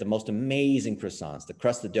Paris with the most amazing croissants. The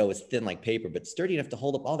crust of the dough is thin like paper, but sturdy enough to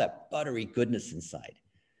hold up all that buttery goodness inside.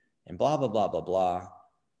 And blah, blah, blah, blah, blah.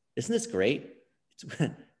 Isn't this great? It's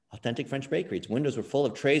authentic French bakery. Its windows were full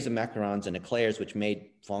of trays of macarons and eclairs, which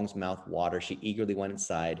made Fong's mouth water. She eagerly went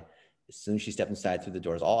inside. As soon as she stepped inside through the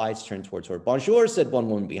doors, all eyes turned towards her. Bonjour, said one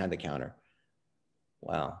woman behind the counter.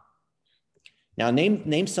 Wow. Now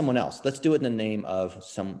name someone else. Let's do it in the name of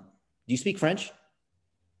some. Do you speak French?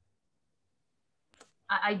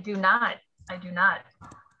 I do not. I do not.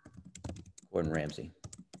 Gordon Ramsay.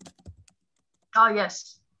 Oh,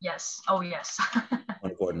 yes. Yes. Oh, yes.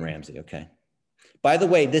 Gordon Ramsay. Okay. By the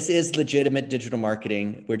way, this is legitimate digital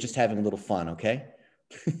marketing. We're just having a little fun. Okay.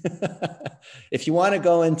 If you want to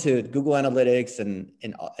go into Google Analytics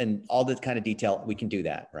and all this kind of detail, we can do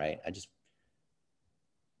that. Right.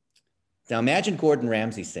 Now imagine Gordon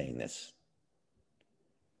Ramsay saying this.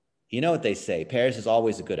 You know what they say, Paris is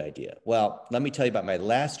always a good idea. Well, let me tell you about my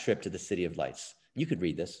last trip to the City of Lights. You could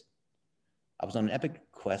read this. I was on an epic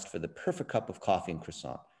quest for the perfect cup of coffee and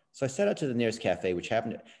croissant. So I set out to the nearest cafe, which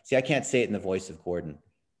happened to, see, I can't say it in the voice of Gordon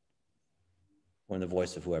or in the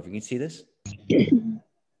voice of whoever. You can see this?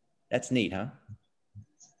 That's neat, huh?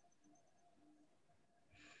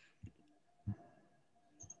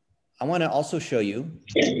 I want to also show you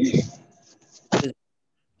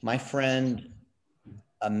my friend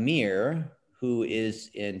Amir, who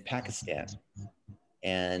is in Pakistan,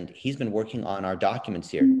 and he's been working on our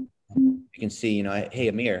documents here. You can see, hey,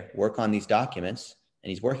 Amir, work on these documents,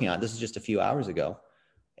 and he's working on it. This is just a few hours ago.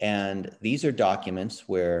 And these are documents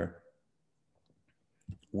where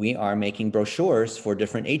we are making brochures for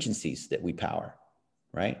different agencies that we power,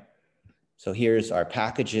 right? So here's our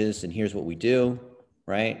packages, and here's what we do,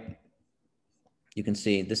 right? You can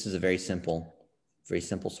see this is a very simple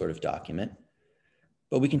sort of document.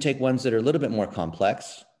 But we can take ones that are a little bit more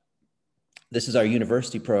complex. This is our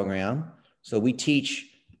university program. So we teach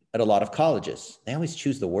at a lot of colleges. They always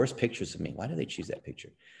choose the worst pictures of me. Why do they choose that picture?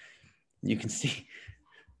 You can see,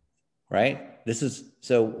 right?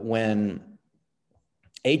 So when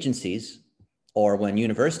agencies or when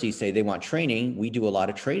universities say they want training, we do a lot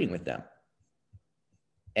of training with them.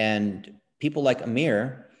 And people like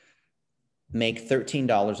Amir make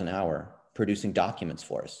 $13 an hour producing documents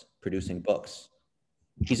for us, producing books.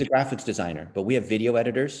 He's a graphics designer, but we have video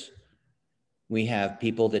editors. We have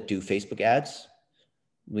people that do Facebook ads.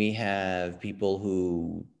 We have people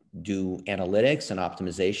who do analytics and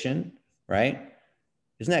optimization, right?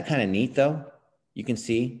 Isn't that kind of neat though? You can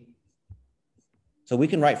see. So we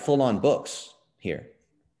can write full-on books here.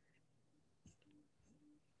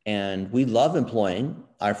 And we love employing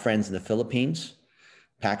our friends in the Philippines,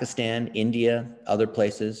 Pakistan, India, other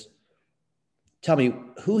places. Tell me,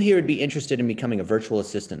 who here would be interested in becoming a virtual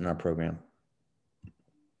assistant in our program?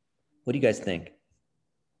 What do you guys think?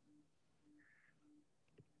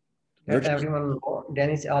 Everyone,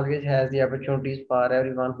 Dennis always has the opportunities for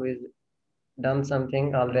everyone who has done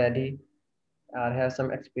something already or have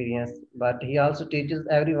some experience. But he also teaches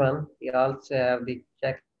everyone. He also have the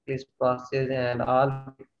checklist process and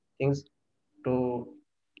all things to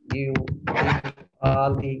give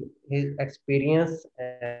all the his experience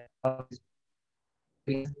and all his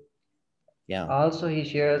experience. Yeah. Also, he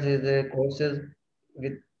shares his courses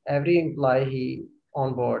with every employee he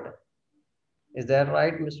on board. Is that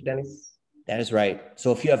right, Mr. Dennis? That is right.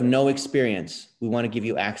 So if you have no experience, we want to give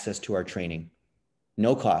you access to our training.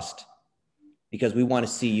 No cost, because we want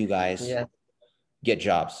to see you guys get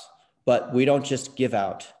jobs. But we don't just give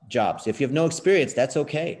out jobs. If you have no experience, that's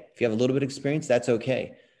okay. If you have a little bit of experience, that's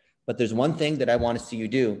okay. But there's one thing that I want to see you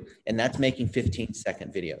do, and that's making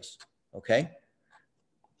 15-second videos, okay?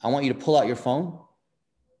 I want you to pull out your phone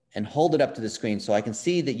and hold it up to the screen so I can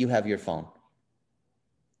see that you have your phone.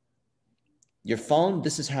 Your phone,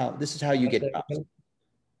 this is how you get jobs.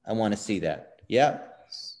 I want to see that. Yeah,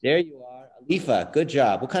 there you are. Alifa, good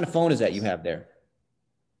job. What kind of phone is that you have there?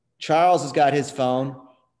 Charles has got his phone.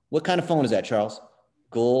 What kind of phone is that, Charles?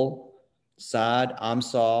 Gul, Saad,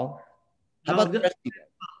 Amsal. How about the rest of you?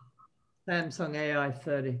 Samsung AI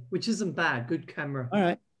 30, which isn't bad. Good camera. All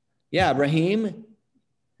right. Yeah, Raheem,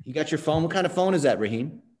 you got your phone. What kind of phone is that,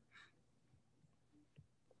 Raheem?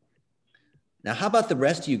 Now, how about the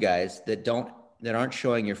rest of you guys that aren't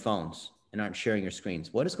showing your phones and aren't sharing your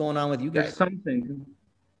screens? What is going on with you guys? There's something.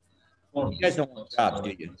 You guys don't want jobs,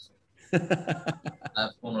 do you?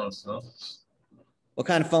 iPhone also. What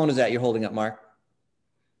kind of phone is that you're holding up, Mark?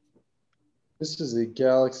 This is the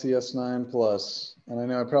Galaxy S9 Plus, and I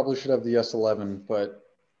know I probably should have the S11, but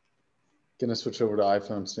gonna switch over to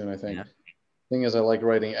iPhone soon, I think. Yeah. Thing is, I like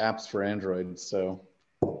writing apps for Android, so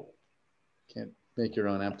can't make your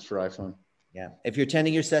own apps for iPhone. Yeah, if you're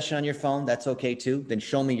attending your session on your phone, that's okay too. Then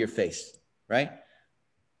show me your face, right?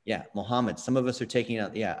 Yeah, Mohammed, some of us are taking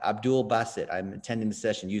out, yeah, Abdul Basit, I'm attending the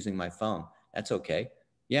session using my phone. That's okay.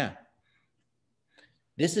 Yeah.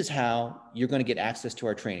 This is how you're going to get access to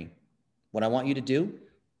our training. What I want you to do,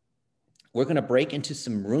 we're going to break into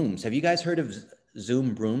some rooms. Have you guys heard of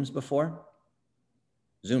Zoom rooms before?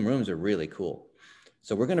 Zoom rooms are really cool.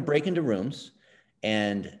 So we're going to break into rooms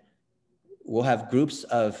and we'll have groups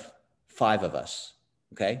of 5 of us.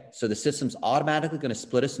 Okay. So the system's automatically going to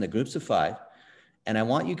split us into groups of 5. And I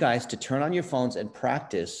want you guys to turn on your phones and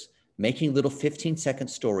practice making little 15-second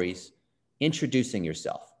stories, introducing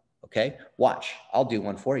yourself. Okay. Watch. I'll do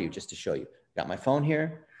one for you just to show you. Got my phone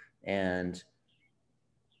here. And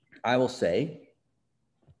I will say,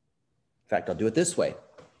 in fact, I'll do it this way.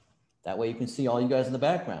 That way you can see all you guys in the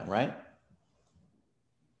background, right?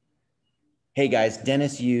 Hey guys,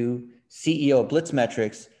 Dennis Yu, CEO of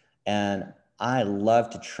Blitzmetrics, and I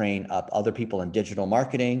love to train up other people in digital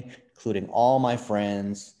marketing, including all my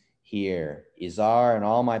friends here, Izhar and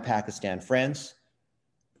all my Pakistan friends.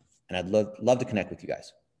 And I'd love to connect with you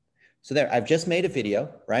guys. So there, I've just made a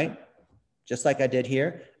video, right? Just like I did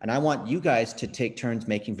here. And I want you guys to take turns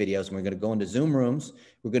making videos. And we're going to go into Zoom rooms.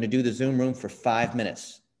 We're going to do the Zoom room for 5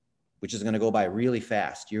 minutes, which is going to go by really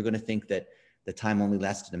fast. You're going to think that the time only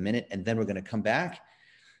lasted a minute. And then we're going to come back.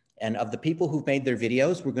 And of the people who've made their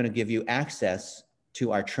videos, we're going to give you access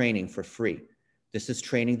to our training for free. This is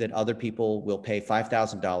training that other people will pay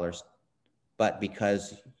 $5,000. But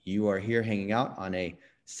because you are here hanging out on a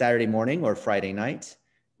Saturday morning or Friday night,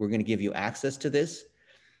 we're going to give you access to this.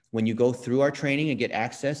 When you go through our training and get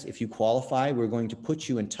access, if you qualify, we're going to put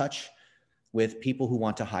you in touch with people who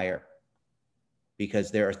want to hire,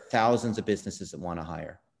 because there are thousands of businesses that want to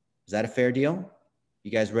hire. Is that a fair deal?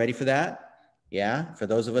 You guys ready for that? Yeah. For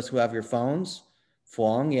those of us who have your phones,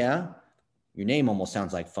 Fuang, yeah. Your name almost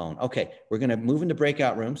sounds like phone. Okay. We're going to move into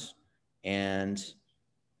breakout rooms and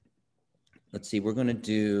let's see, we're going to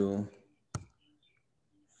do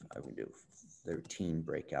 13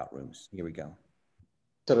 breakout rooms. Here we go.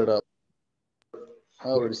 Set it up. I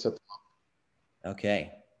already set them up.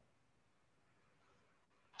 Okay.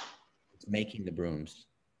 It's making the rooms,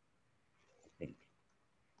 I think.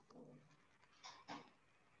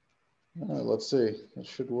 Let's see. It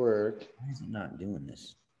should work. Why is it not doing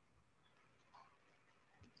this?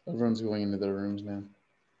 Everyone's going into their rooms now.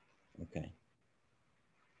 Okay.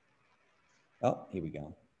 Oh, here we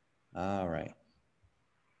go. All right.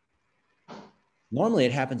 Normally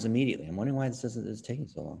it happens immediately. I'm wondering why this is taking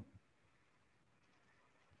so long.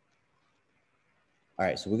 All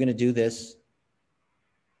right, so we're going to do this.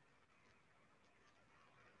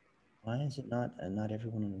 Why is it not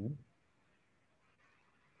everyone in the room?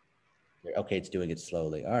 Okay, it's doing it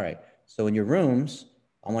slowly. All right. So in your rooms,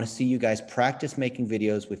 I want to see you guys practice making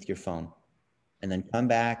videos with your phone, and then come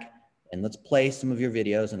back and let's play some of your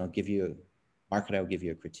videos, and I'll give you, Mark and I will give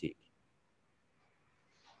you a critique.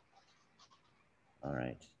 All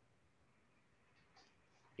right.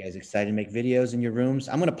 You guys excited to make videos in your rooms?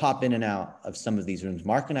 I'm going to pop in and out of some of these rooms.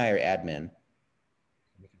 Mark and I are admin.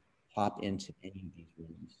 We can pop into any of these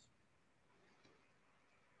rooms.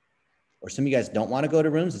 Or some of you guys don't want to go to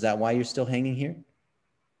rooms. Is that why you're still hanging here?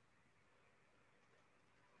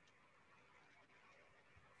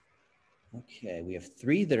 Okay, we have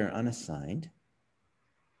 3 that are unassigned.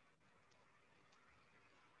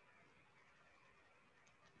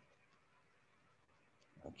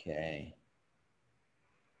 Okay.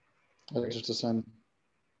 I just assigned.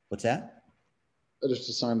 What's that? I just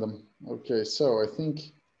assigned them. Okay, so I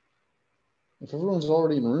think if everyone's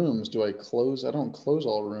already in rooms, do I close? I don't close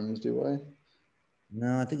all rooms, do I?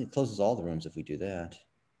 No, I think it closes all the rooms if we do that.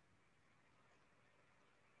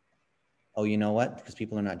 Oh, you know what? Because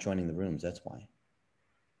people are not joining the rooms, that's why.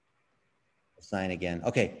 Assign again.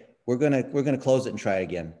 Okay, we're gonna close it and try it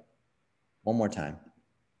again. One more time.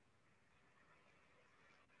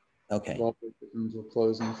 Okay. All rooms will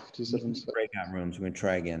close in 57 seconds. Breakout rooms, we're gonna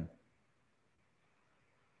try again.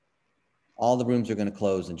 All the rooms are gonna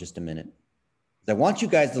close in just a minute. I want you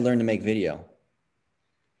guys to learn to make video.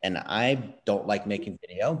 And I don't like making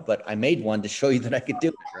video, but I made one to show you that I could do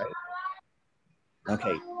it, right?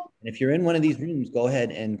 Okay, and if you're in one of these rooms, go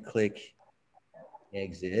ahead and click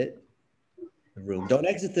exit the room. Don't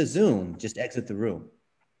exit the Zoom, just exit the room.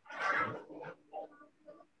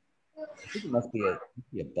 I think it must be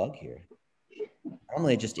a bug here.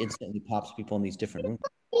 Normally it just instantly pops people in these different rooms.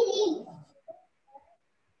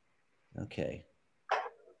 Okay.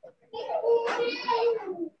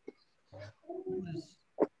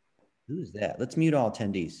 Who's that? Let's mute all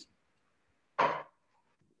attendees.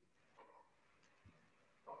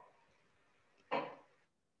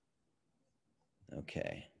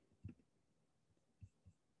 Okay.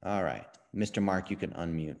 All right. Mr. Mark, you can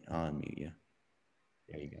unmute. I'll unmute you.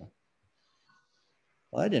 There you go.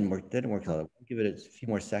 Well, that didn't work. That didn't work. I'll give it a few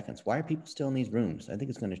more seconds. Why are people still in these rooms? I think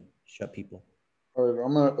it's going to shut people. All right,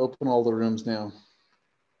 I'm going to open all the rooms now.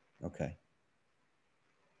 Okay.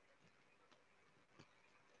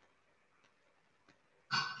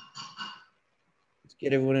 Let's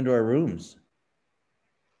get everyone into our rooms.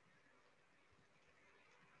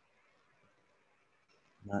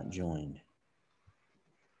 Not joined.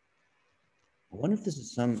 I wonder if this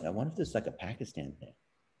is like a Pakistan thing.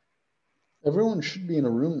 Everyone should be in a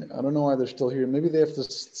room. I don't know why they're still here. Maybe they have to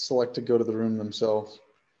select to go to the room themselves.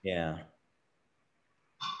 Yeah.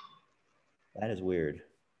 That is weird.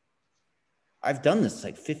 I've done this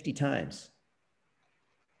like 50 times.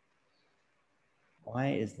 Why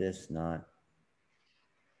is this not?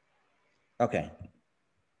 Okay.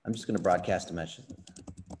 I'm just going to broadcast a message.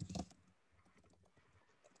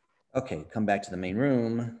 Okay, come back to the main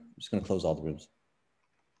room. I'm just going to close all the rooms.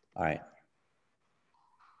 All right.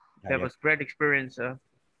 That was great experience, sir.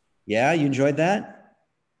 Yeah, you enjoyed that?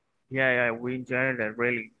 Yeah, we enjoyed it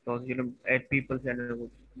really because at people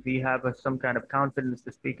and we have some kind of confidence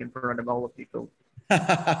to speak in front of all the people.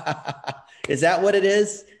 Is that what it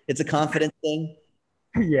is? It's a confidence thing?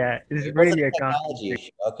 Yeah, it's really a technology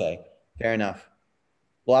issue. Okay, fair enough.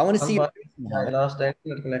 Well, I want to see. I lost the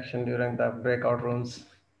internet connection during the breakout rooms.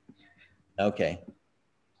 Okay.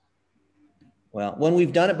 Well, when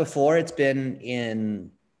we've done it before, it's been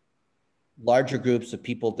in larger groups of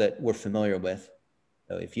people that we're familiar with.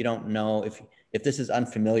 So if you don't know, if this is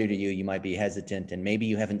unfamiliar to you, you might be hesitant and maybe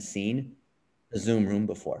you haven't seen a Zoom room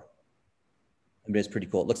before. But it's pretty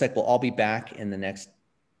cool. It looks like we'll all be back in the next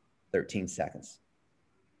 13 seconds.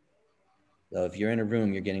 So if you're in a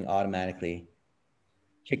room, you're getting automatically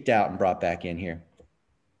kicked out and brought back in here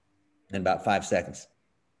in about 5 seconds.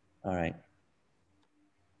 All right.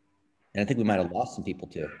 And I think we might have lost some people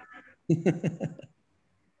too.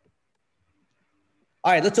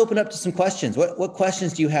 All right, let's open up to some questions. What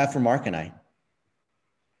questions do you have for Mark and I?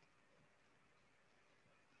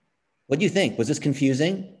 What do you think? Was this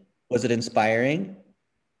confusing? Was it inspiring?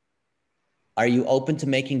 Are you open to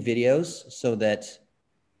making videos so that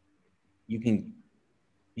you can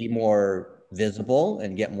be more visible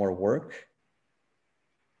and get more work?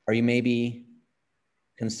 Are you maybe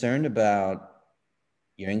concerned about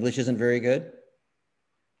your English isn't very good?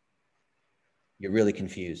 You're really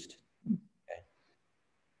confused. Okay.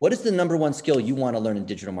 What is the #1 skill you want to learn in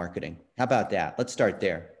digital marketing? How about that? Let's start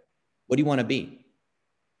there. What do you want to be?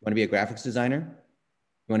 You want to be a graphics designer?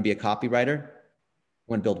 You want to be a copywriter? You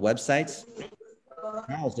want to build websites?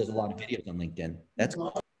 Charles does a lot of videos on LinkedIn. That's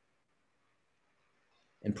cool.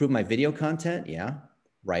 Improve my video content? Yeah.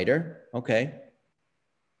 Writer? Okay.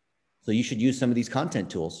 So you should use some of these content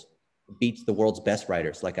tools. It beats the world's best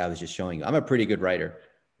writers, like I was just showing you. I'm a pretty good writer.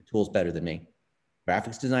 The tool's better than me.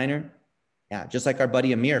 Graphics designer? Yeah, just like our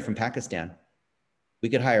buddy Amir from Pakistan. We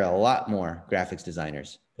could hire a lot more graphics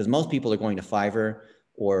designers because most people are going to Fiverr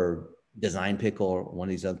or Design Pickle or one of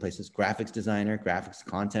these other places. Graphics designer, graphics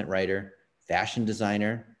content writer, fashion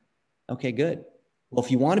designer. Okay, good. Well,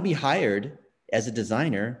 if you want to be hired as a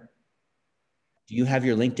designer, do you have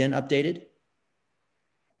your LinkedIn updated?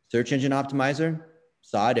 Search engine optimizer?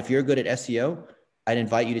 Saad, if you're good at SEO, I'd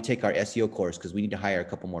invite you to take our SEO course because we need to hire a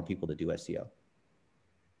couple more people to do SEO.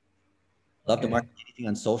 Love to market anything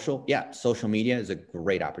on social? Yeah, social media is a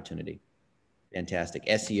great opportunity. Fantastic.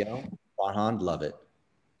 SEO, Farhan, love it.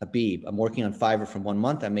 Habib, I'm working on Fiverr for 1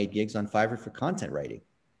 month. I made gigs on Fiverr for content writing.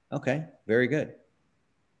 Okay, very good.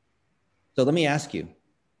 So let me ask you,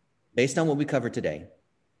 based on what we covered today,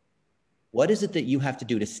 what is it that you have to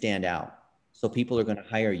do to stand out so people are going to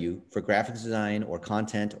hire you for graphics design or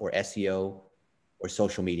content or SEO or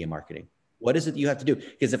social media marketing? What is it that you have to do?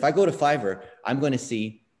 Because if I go to Fiverr, I'm going to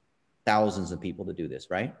see thousands of people to do this,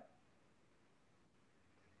 right?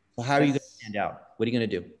 So how are you going to stand out? What are you going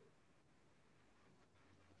to do?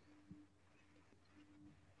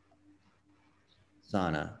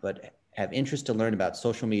 Sana, but have interest to learn about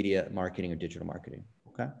social media marketing or digital marketing.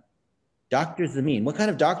 Okay. Dr. Zameen, what kind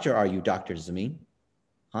of doctor are you, Dr. Zameen?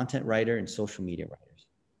 Content writer and social media writers.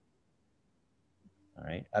 All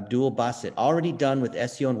right. Abdul Basit, already done with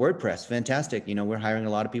SEO and WordPress. Fantastic. You know, we're hiring a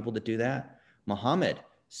lot of people to do that. Mohammed,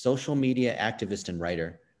 social media activist and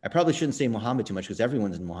writer. I probably shouldn't say Mohammed too much because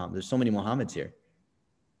everyone's in Mohammed. There's so many Mohammeds here.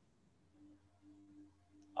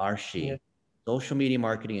 Arshi, yeah. Social media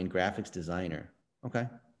marketing and graphics designer. Okay.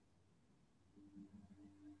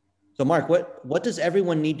 So Mark, what does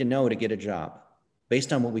everyone need to know to get a job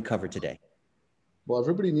based on what we covered today? Well,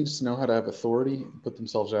 everybody needs to know how to have authority, put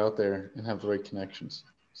themselves out there and have the right connections.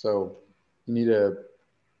 So you need to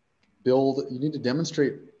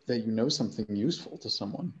demonstrate that you know something useful to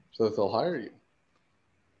someone so that they'll hire you.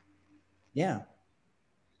 Yeah.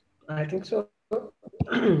 I think so.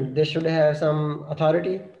 They should have some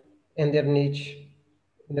authority in their niche,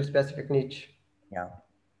 in their specific niche. Yeah.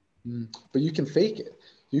 But you can fake it.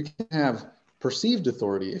 You can have perceived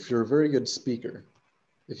authority if you're a very good speaker.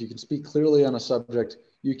 If you can speak clearly on a subject,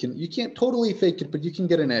 you can't totally fake it, but you can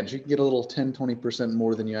get an edge. You can get a little 10, 20%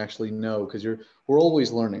 more than you actually know because we're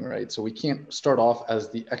always learning, right? So we can't start off as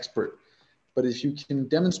the expert. But if you can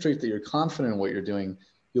demonstrate that you're confident in what you're doing,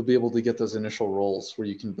 you'll be able to get those initial roles where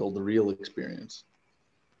you can build the real experience.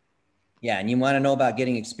 Yeah, and you want to know about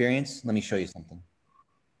getting experience? Let me show you something.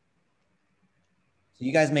 So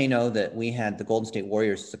you guys may know that we had the Golden State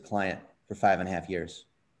Warriors as a client for 5.5 years.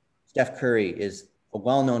 Steph Curry is a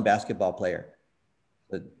well-known basketball player.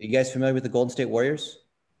 But are you guys familiar with the Golden State Warriors?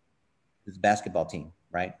 It's a basketball team,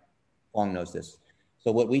 right? Long knows this.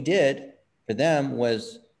 So what we did for them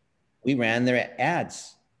was we ran their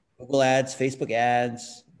ads, Google ads, Facebook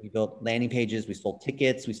ads. We built landing pages. We sold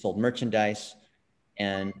tickets. We sold merchandise.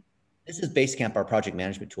 And this is Basecamp, our project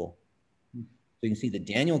management tool. So you can see that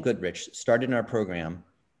Daniel Goodrich started in our program.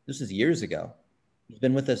 This is years ago. He's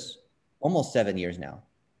been with us almost 7 years now,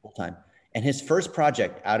 full time. And his first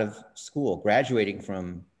project out of school, graduating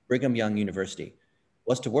from Brigham Young University,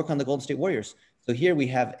 was to work on the Golden State Warriors. So here we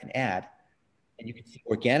have an ad, and you can see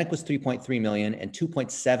organic was 3.3 million and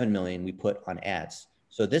 2.7 million we put on ads.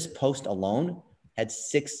 So this post alone had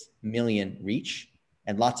 6 million reach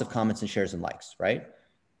and lots of comments and shares and likes, right?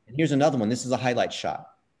 And here's another one. This is a highlight shot.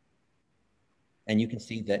 And you can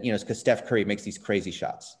see that, you know, it's because Steph Curry makes these crazy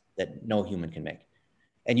shots that no human can make.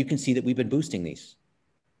 And you can see that we've been boosting these.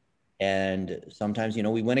 And sometimes, you know,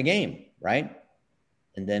 we win a game, right?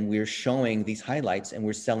 And then we're showing these highlights and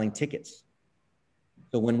we're selling tickets.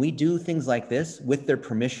 So when we do things like this, with their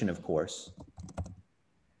permission, of course,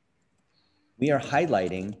 we are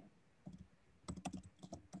highlighting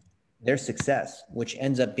their success, which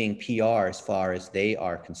ends up being PR as far as they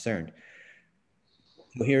are concerned.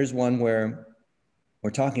 So here's one where we're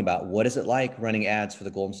talking about what is it like running ads for the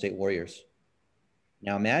Golden State Warriors.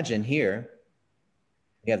 Now imagine here,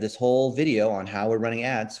 we have this whole video on how we're running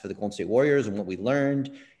ads for the Golden State Warriors and what we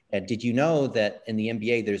learned. And did you know that in the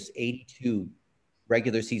NBA, there's 82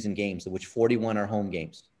 regular season games, of which 41 are home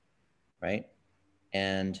games, right?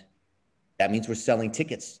 And that means we're selling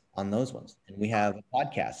tickets on those ones. And we have a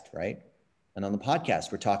podcast, right? And on the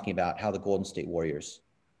podcast, we're talking about how the Golden State Warriors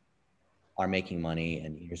are making money,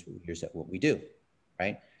 and here's what we do,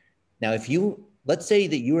 right? Now, if you, let's say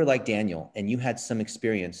that you were like Daniel and you had some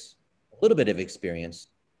experience, a little bit of experience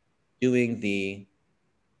doing the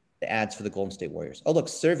ads for the Golden State Warriors. Oh, look,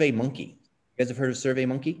 Survey Monkey. You guys have heard of Survey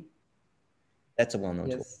Monkey? That's a well-known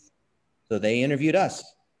tool. So they interviewed us,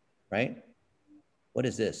 right? What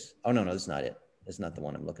is this? Oh, no, this is not it. That's not the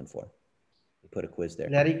one I'm looking for. We put a quiz there.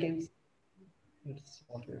 Larry King's.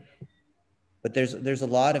 But there's a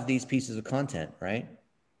lot of these pieces of content, right?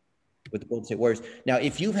 With the Golden State Warriors. Now,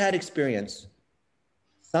 if you've had experience,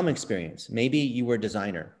 some experience, maybe you were a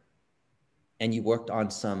designer and you worked on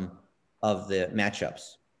some of the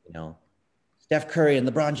matchups, you know, Steph Curry and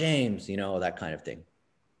LeBron James, you know, that kind of thing.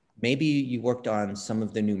 Maybe you worked on some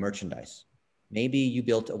of the new merchandise. Maybe you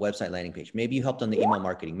built a website landing page. Maybe you helped on the email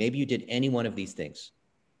marketing. Maybe you did any one of these things.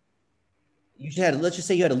 Let's just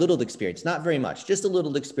say you had a little experience, not very much, just a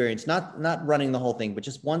little experience, not running the whole thing, but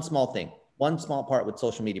just one small thing, one small part with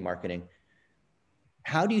social media marketing.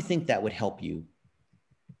 How do you think that would help you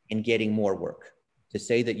in getting more work? To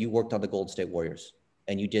say that you worked on the Golden State Warriors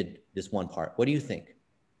and you did this one part. What do you think?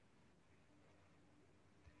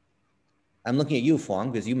 I'm looking at you,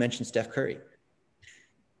 Fong, because you mentioned Steph Curry.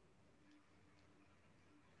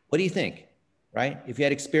 What do you think, right? If you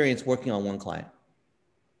had experience working on one client.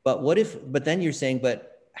 But then you're saying,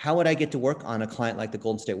 but how would I get to work on a client like the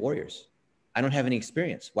Golden State Warriors? I don't have any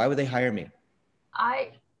experience. Why would they hire me?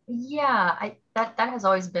 That has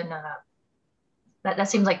always been that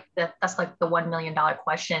seems like that's like the $1 million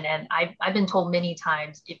question. And I've been told many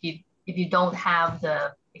times, if you don't have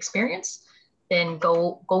the experience, then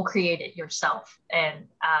go create it yourself. And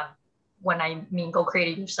when I mean go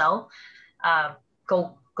create it yourself,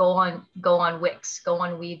 go on Wix, go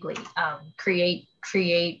on Weebly, create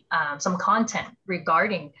some content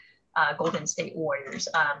regarding Golden State Warriors.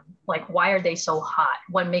 Like, why are they so hot?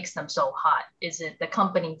 What makes them so hot? Is it the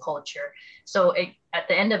company culture? So at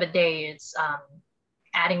the end of the day, it's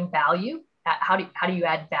adding value. How do you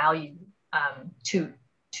add value to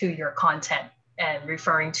your content and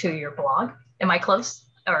referring to your blog? Am I close?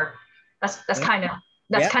 Or that's kind of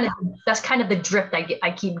the drift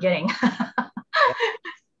I keep getting.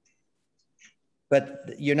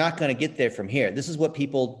 But you're not going to get there from here. This is what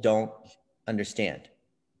people don't understand.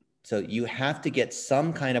 So you have to get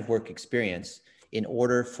some kind of work experience in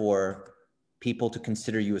order for people to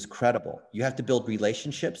consider you as credible. You have to build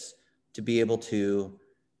relationships to be able to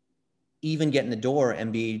even get in the door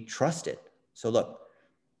and be trusted. So look,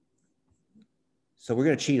 so we're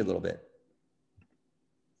going to cheat a little bit.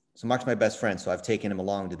 So Mark's my best friend, so I've taken him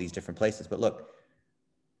along to these different places. But look,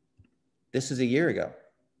 this is a year ago.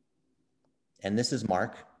 And this is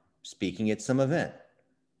Mark speaking at some event.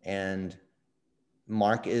 And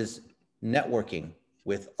Mark is networking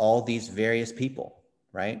with all these various people,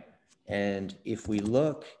 right? And if we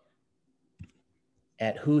look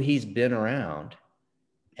at who he's been around,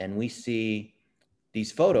 and we see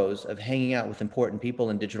these photos of hanging out with important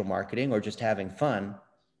people in digital marketing or just having fun.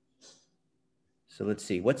 So let's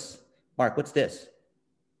see, Mark, what's this?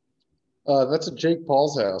 That's at Jake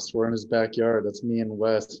Paul's house. We're in his backyard. That's me and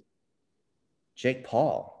Wes. Jake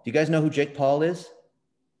Paul. Do you guys know who Jake Paul is?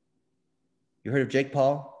 You heard of Jake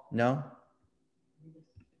Paul? No?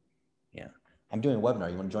 Yeah. I'm doing a webinar.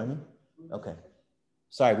 You want to join me? Okay.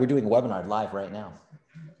 Sorry, we're doing a webinar live right now.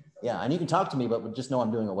 Yeah, and you can talk to me, but just know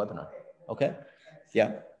I'm doing a webinar. Okay?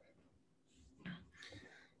 Yeah.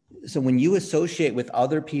 So when you associate with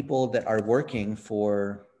other people that are working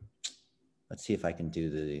for, let's see if I can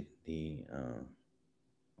do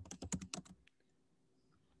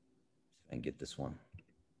and get this one.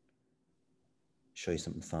 Show you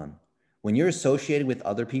something fun. When you're associated with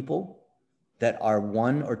other people that are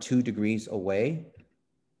 1 or 2 degrees away,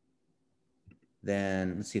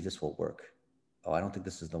 then let's see if this will work. Oh, I don't think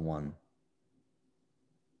this is the one.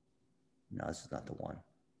 No, this is not the one.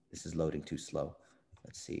 This is loading too slow.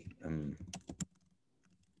 Let's see.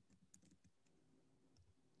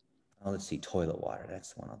 Let's see, toilet water.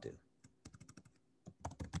 That's the one I'll do.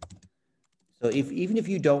 So even if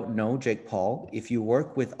you don't know Jake Paul, if you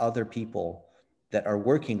work with other people that are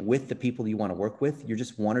working with the people you want to work with, you're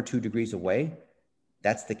just 1 or 2 degrees away.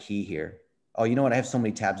 That's the key here. Oh, you know what? I have so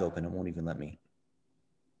many tabs open. It won't even let me.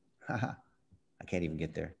 Haha. I can't even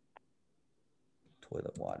get there.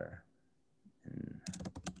 Toilet water. And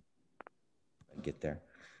get there.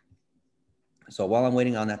 So while I'm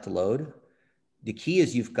waiting on that to load, the key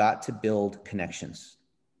is you've got to build connections.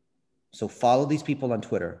 So follow these people on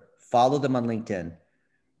Twitter. Follow them on LinkedIn.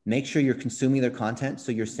 Make sure you're consuming their content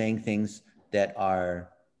so you're saying things that are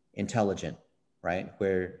intelligent, right?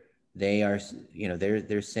 Where they are, you know,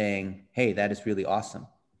 they're saying, hey, that is really awesome.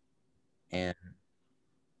 And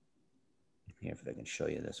here, if I can show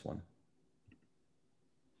you this one.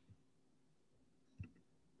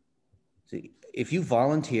 See, if you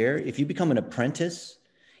volunteer, if you become an apprentice,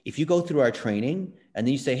 if you go through our training and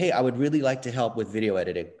then you say, hey, I would really like to help with video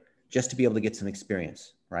editing just to be able to get some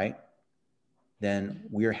experience, right? Then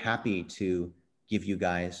we're happy to give you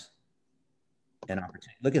guys an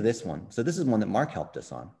opportunity. Look at this one. So this is one that Mark helped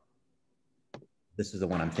us on. This is the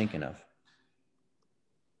one I'm thinking of.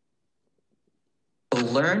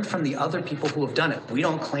 Learn from the other people who have done it. We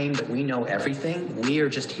don't claim that we know everything. We are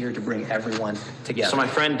just here to bring everyone together. So my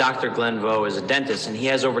friend Dr. Glenn Vo is a dentist, and he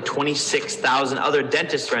has over 26,000 other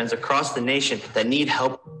dentist friends across the nation that need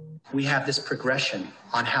help. We have this progression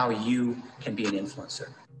on how you can be an influencer.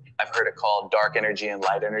 I've heard it called dark energy and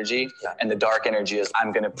light energy. Yeah. And the dark energy is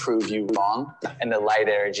I'm going to prove you wrong. And the light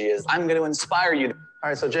energy is I'm going to inspire you. All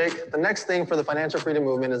right, so Jake, the next thing for the financial freedom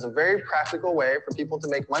movement is a very practical way for people to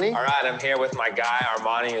make money. All right, I'm here with my guy,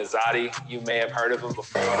 Armani Azadi. You may have heard of him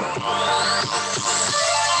before.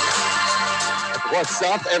 What's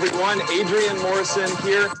up, everyone? Adrian Morrison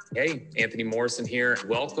here. Hey, Anthony Morrison here.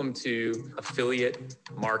 Welcome to Affiliate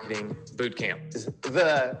Marketing Bootcamp.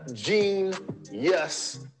 The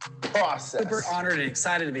genius process. Super honored and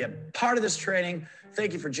excited to be a part of this training.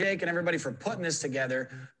 Thank you for Jake and everybody for putting this together.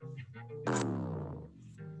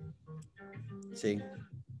 See?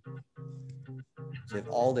 So if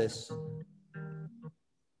all this,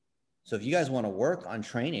 so if you guys want to work on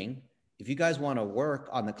training, if you guys want to work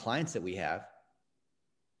on the clients that we have,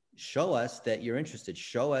 show us that you're interested.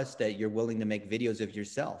 Show us that you're willing to make videos of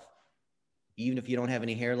yourself, even if you don't have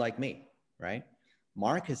any hair like me, right?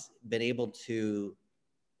 Mark has been able to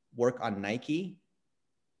work on Nike.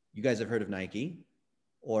 You guys have heard of Nike,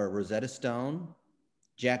 or Rosetta Stone,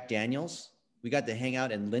 Jack Daniels. We got to hang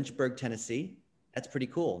out in Lynchburg, Tennessee. That's pretty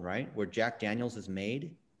cool, right? Where Jack Daniels is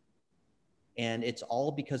made. And it's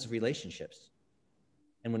all because of relationships.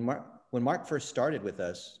 And when Mark first started with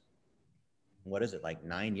us, what is it, like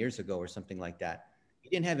 9 years ago or something like that, he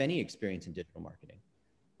didn't have any experience in digital marketing.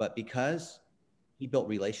 But because he built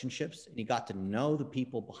relationships and he got to know the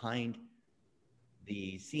people behind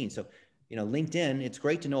the scenes. So, you know, LinkedIn, it's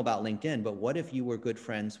great to know about LinkedIn, but what if you were good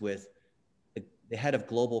friends with the head of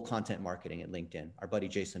global content marketing at LinkedIn, our buddy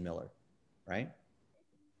Jason Miller, right?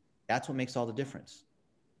 That's what makes all the difference.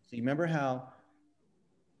 So you remember how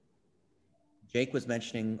Jake was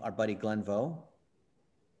mentioning our buddy Glenn Vo?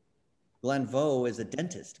 Glenn Vo is a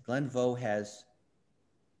dentist. Glenn Vo has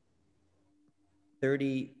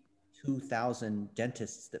 32,000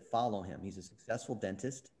 dentists that follow him. He's a successful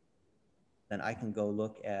dentist. Then I can go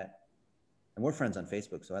look at, and we're friends on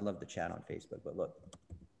Facebook, so I love to chat on Facebook, but look,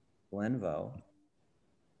 Glenn Vo,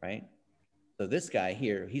 right? So this guy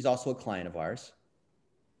here, he's also a client of ours.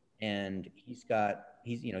 And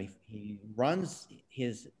he runs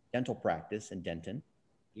his dental practice in Denton.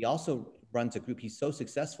 He also runs a group. He's so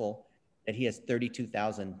successful that he has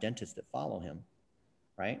 32,000 dentists that follow him,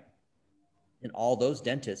 right? And all those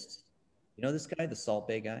dentists, you know this guy, the Salt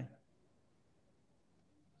Bay guy?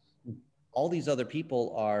 All these other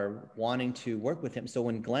people are wanting to work with him. So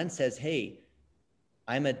when Glenn says, hey,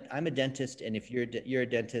 I'm a dentist, and if you're a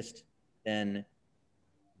dentist, then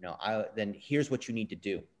then here's what you need to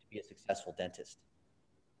do to be a successful dentist.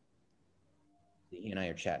 He and I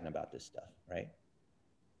are chatting about this stuff, right?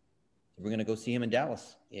 So we're going to go see him in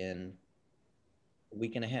Dallas in a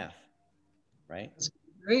week and a half, right? That's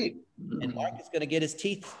great. And Mark is going to get his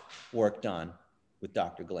teeth worked on with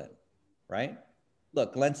Dr. Glenn, right?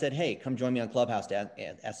 Look, Glenn said, hey, come join me on Clubhouse to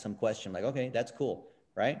ask some question. Like, okay, that's cool,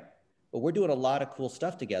 right? But we're doing a lot of cool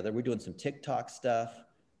stuff together. We're doing some TikTok stuff.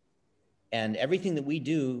 And everything that we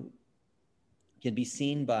do can be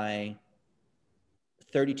seen by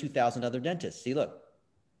 32,000 other dentists. See, look.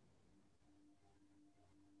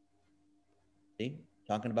 See,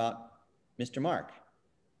 talking about Mr. Mark,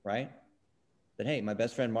 right? But hey, my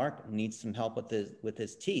best friend Mark needs some help with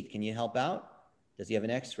his teeth. Can you help out? Does he have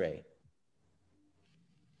an X-ray?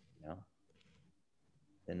 You know?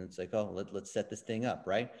 Then it's like, oh, let's set this thing up,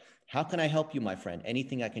 right? How can I help you, my friend?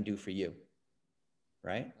 Anything I can do for you,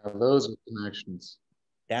 right? Those are connections.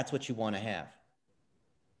 That's what you want to have.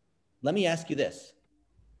 Let me ask you this.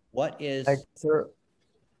 What's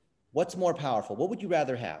more powerful? What would you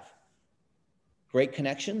rather have? Great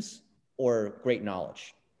connections or great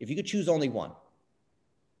knowledge? If you could choose only one,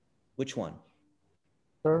 which one?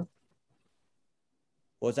 Sir?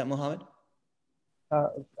 What was that, Mohammed?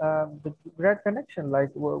 The great connection, like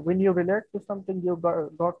when you relate to something, you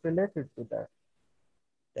got related to that.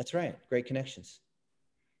 That's right, great connections.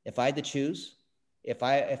 If I had to choose, if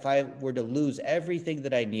I were to lose everything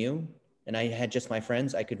that I knew, and I had just my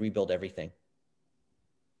friends, I could rebuild everything.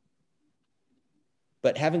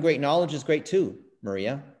 But having great knowledge is great too,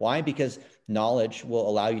 Maria. Why? Because knowledge will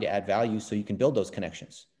allow you to add value so you can build those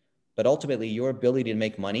connections. But ultimately, your ability to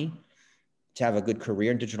make money, to have a good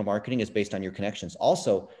career in digital marketing is based on your connections.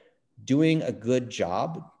 Also, doing a good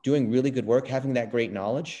job, doing really good work, having that great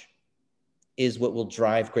knowledge is what will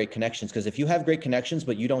drive great connections. Because if you have great connections,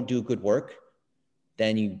 but you don't do good work,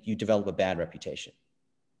 then you develop a bad reputation,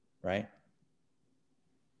 right?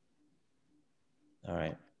 All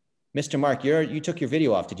right. Mr. Mark, you took your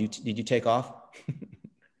video off. Did you take off?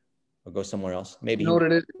 Or go somewhere else? Maybe. You know what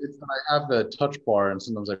it is? It's that I have the touch bar and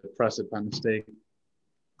sometimes I press it by mistake.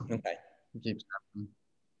 Okay. It keeps happening.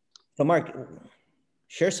 So Mark,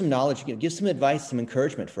 share some knowledge, give some advice, some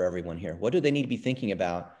encouragement for everyone here. What do they need to be thinking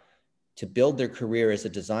about to build their career as a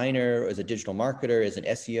designer, as a digital marketer, as an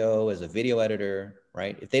SEO, as a video editor,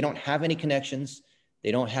 right? If they don't have any connections,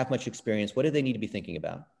 they don't have much experience, what do they need to be thinking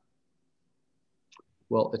about?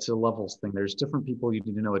 Well, it's a levels thing. There's different people you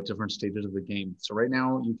need to know at different stages of the game. So right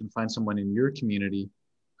now you can find someone in your community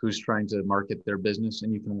who's trying to market their business,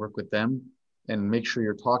 and you can work with them and make sure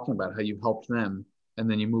you're talking about how you helped them.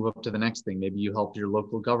 And then you move up to the next thing. Maybe you helped your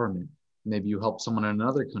local government. Maybe you helped someone in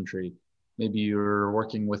another country. Maybe you're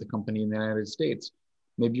working with a company in the United States.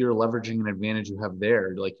 Maybe you're leveraging an advantage you have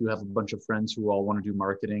there. Like you have a bunch of friends who all want to do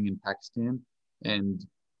marketing in Pakistan, and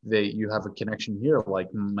you have a connection here,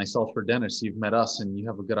 like myself or Dennis, you've met us and you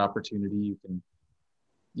have a good opportunity. You can,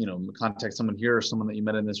 contact someone here or someone that you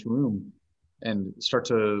met in this room and start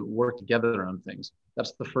to work together on things.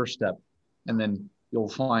 That's the first step. And then you'll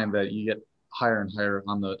find that you get higher and higher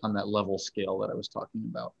on that level scale that I was talking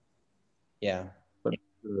about. Yeah. But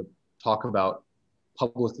talk about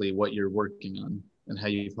publicly what you're working on and how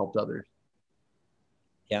you've helped others.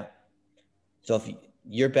 Yeah. So if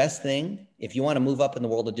your best thing, if you want to move up in the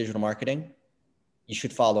world of digital marketing, you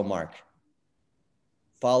should follow Mark.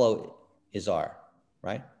 Follow Izhar,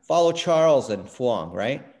 right? Follow Charles and Fuang,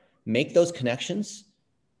 right? Make those connections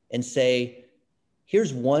and say,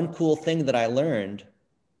 here's one cool thing that I learned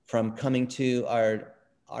from coming to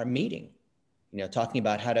our meeting, talking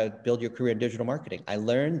about how to build your career in digital marketing. I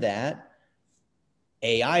learned that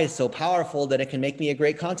AI is so powerful that it can make me a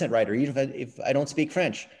great content writer, even if I don't speak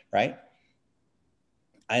French, right?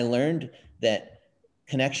 I learned that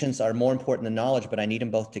connections are more important than knowledge, but I need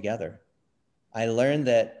them both together. I learned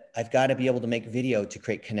that I've got to be able to make video to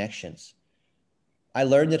create connections. I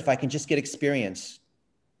learned that if I can just get experience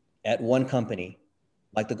at one company,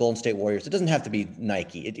 like the Golden State Warriors, it doesn't have to be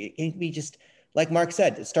Nike. It can be just, like Mark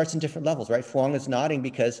said, it starts in different levels, right? Fuang is nodding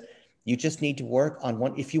because you just need to work on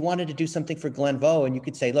one. If you wanted to do something for Glenveagh and you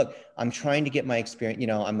could say, look, I'm trying to get my experience,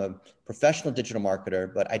 I'm a professional digital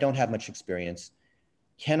marketer, but I don't have much experience.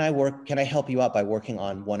 Can I help you out by working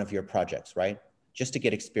on one of your projects, right? Just to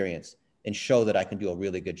get experience and show that I can do a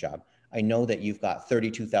really good job. I know that you've got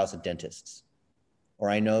 32,000 dentists,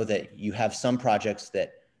 or I know that you have some projects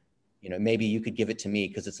that, maybe you could give it to me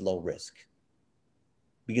because it's low risk.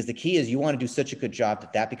 Because the key is you want to do such a good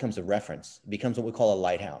job that becomes a reference. It becomes what we call a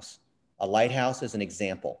lighthouse. A lighthouse is an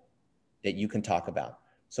example that you can talk about.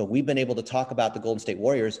 So we've been able to talk about the Golden State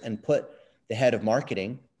Warriors and put the head of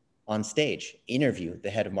marketing on stage, interview the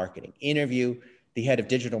head of marketing, interview the head of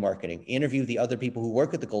digital marketing, interview the other people who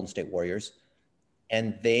work at the Golden State Warriors.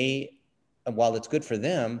 And while it's good for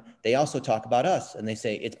them, they also talk about us. And they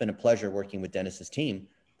say, it's been a pleasure working with Dennis's team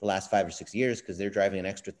the last 5 or 6 years because they're driving an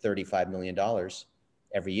extra $35 million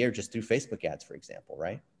every year just through Facebook ads, for example,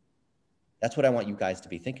 right? That's what I want you guys to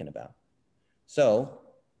be thinking about. So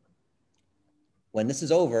when this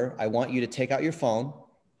is over, I want you to take out your phone,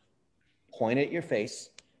 point it at your face,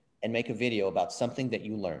 and make a video about something that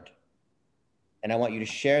you learned. And I want you to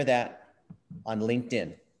share that on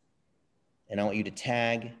LinkedIn. And I want you to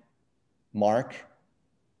tag Mark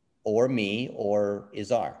or me or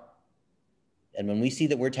Izhar. And when we see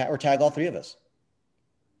that or tag all three of us.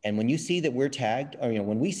 And when you see that we're tagged, or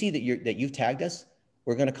when we see that you've tagged us,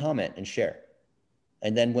 we're going to comment and share.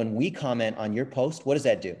 And then when we comment on your post, what does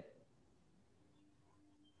that do?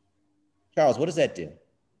 Charles, what does that do?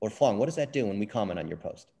 Or Fuang, what does that do when we comment on your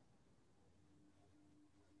post?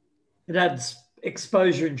 It adds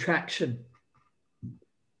exposure and traction.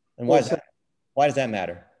 And why does that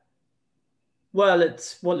matter? Well,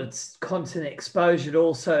 it's content exposure. It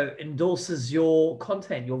also endorses your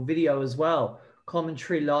content, your video as well.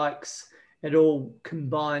 Commentary, likes, it all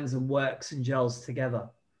combines and works and gels together.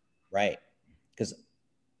 Right. Because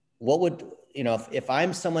if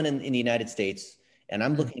I'm someone in the United States and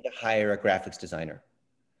I'm looking to hire a graphics designer,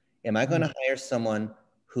 am I going to hire someone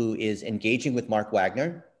who is engaging with Mark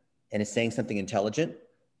Wagner and is saying something intelligent?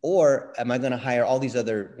 Or am I going to hire all these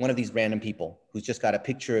one of these random people who's just got a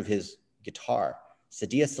picture of his guitar?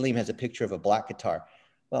 Sadia Salim has a picture of a black guitar.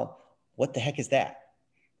 Well, what the heck is that,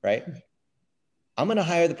 right? I'm going to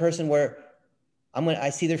hire the person where I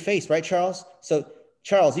see their face, right, Charles? So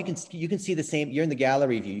Charles, you can see the same, you're in the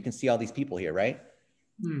gallery view. You can see all these people here, right?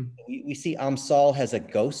 We see Amsal has a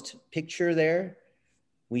ghost picture there.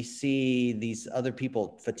 We see these other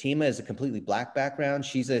people. Fatima is a completely black background.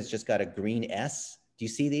 Shiza has just got a green S. Do you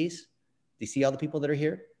see these? Do you see all the people that are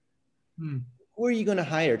here? Who are you going to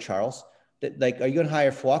hire, Charles? Are you going to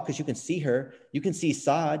hire Fouad because you can see her? You can see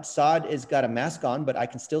Saad. Saad has got a mask on, but I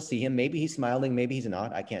can still see him. Maybe he's smiling, maybe he's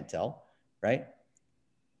not. I can't tell, right?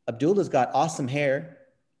 Abdullah's got awesome hair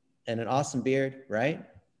and an awesome beard, right?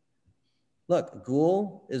 Look,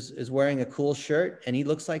 Gul is wearing a cool shirt, and he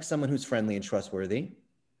looks like someone who's friendly and trustworthy.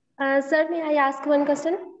 Sir, may I ask one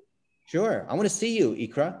question? Sure. I want to see you,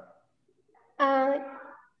 Ikra.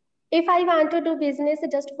 If I want to do business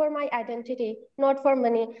just for my identity, not for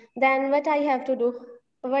money, then what I have to do?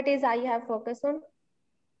 What is I have focus on?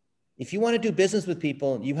 If you want to do business with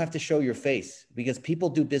people, you have to show your face because people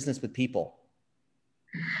do business with people.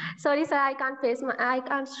 Sorry, sir, I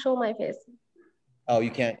can't show my face. Oh,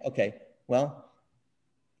 you can't? Okay. Well,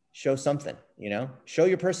 show something, show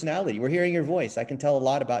your personality. We're hearing your voice. I can tell a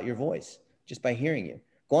lot about your voice just by hearing you.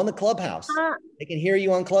 Go on the Clubhouse. They can hear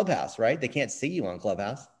you on Clubhouse, right? They can't see you on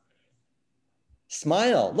Clubhouse.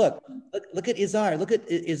 Smile. Look at Izhar. Look at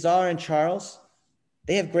Izhar and Charles.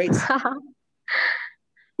 They have great.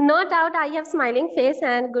 No doubt I have smiling face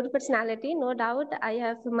and good personality. No doubt I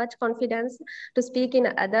have much confidence to speak in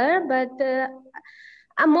other, but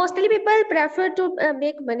mostly people prefer to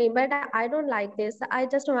make money, but I don't like this. I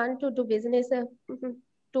just want to do business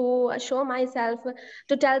to show myself,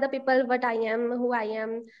 to tell the people what I am, who I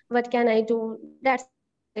am, what can I do. That's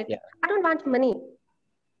it. Yeah. I don't want money.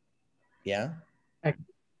 Yeah.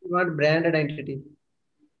 You want brand identity.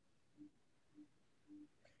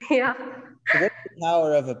 Yeah. So what's the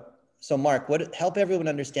power of so Mark, help everyone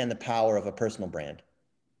understand the power of a personal brand?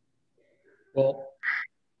 Well,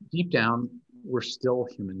 deep down, we're still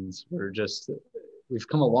humans. We've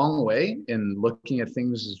come a long way in looking at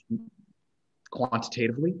things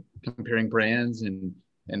quantitatively, comparing brands and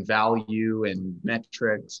value and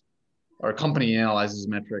metrics. Our company analyzes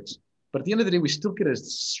metrics. But at the end of the day, we still get a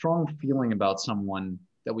strong feeling about someone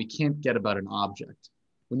that we can't get about an object.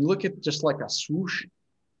 When you look at just like a swoosh,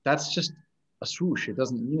 that's just a swoosh. It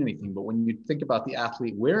doesn't mean anything. But when you think about the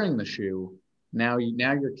athlete wearing the shoe, now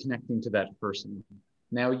you're connecting to that person.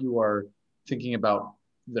 Now you are thinking about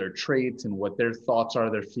their traits and what their thoughts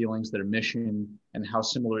are, their feelings, their mission, and how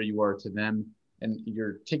similar you are to them. And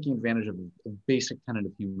you're taking advantage of a basic tenet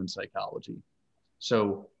of human psychology.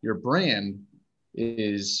 So your brand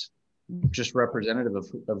is just representative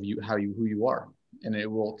of you, who you are. And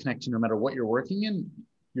it will connect you no matter what you're working in.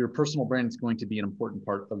 Your personal brand is going to be an important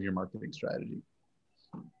part of your marketing strategy.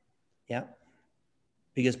 Yeah.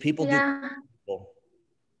 Because people do people.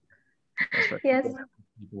 That's right. Yes.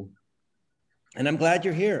 People. And I'm glad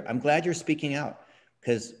you're here. I'm glad you're speaking out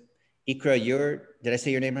because Ikra, did I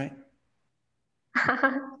say your name right?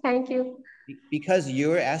 Thank you. Because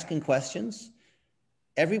you're asking questions,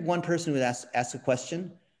 every one person who asks a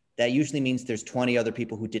question, that usually means there's 20 other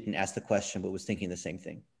people who didn't ask the question but was thinking the same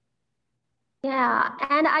thing. Yeah,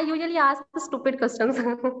 and I usually ask stupid questions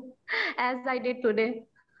as I did today.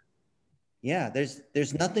 Yeah,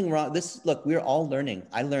 there's nothing wrong. Look, we're all learning.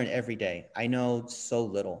 I learn every day. I know so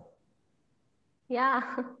little. Yeah.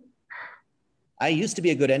 I used to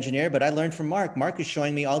be a good engineer, but I learned from Mark. Mark is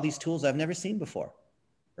showing me all these tools I've never seen before,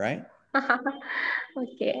 right?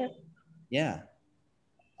 Okay. Yeah.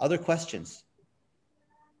 Other questions?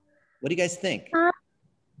 What do you guys think?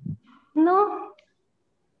 No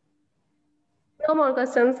more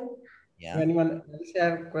questions. Yeah. Anyone else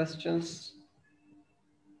have questions?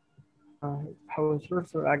 Hello,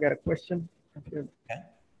 sir. I got a question. Okay.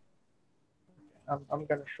 I'm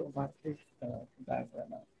gonna show my face back right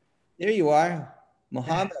now. There you are,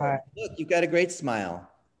 Mohammed. Hi. Look, you've got a great smile.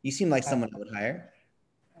 You seem like someone I would hire.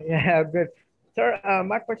 Yeah, good. Sir,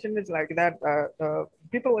 my question is like that.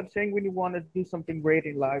 People are saying when you want to do something great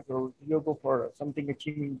in life or you go for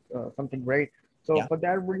achieving something great. So for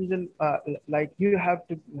that reason, like you have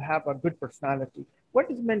to have a good personality. What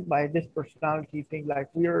is meant by this personality thing? Like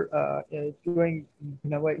we're doing,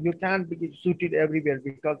 you can't be suited everywhere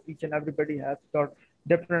because each and everybody has got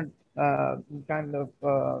different kind of,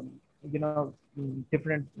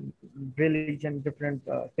 different religion, different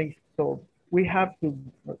things. So we have to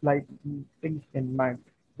like things in mind.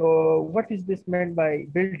 So what is this meant by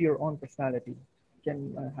build your own personality?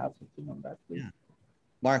 Can I have something on that, please?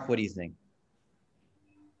 Mark, what do you think?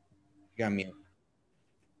 You're on mute.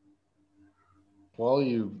 Well,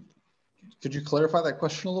 could you clarify that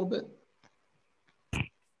question a little bit?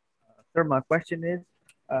 Sir, my question is,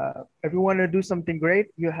 if you want to do something great,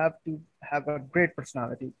 you have to have a great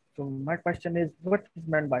personality. So my question is, what is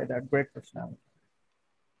meant by that great personality?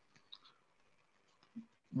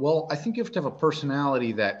 Well, I think you have to have a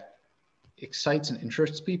personality that excites and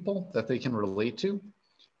interests people that they can relate to.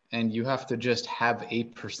 And you have to just have a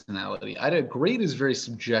personality. Great is very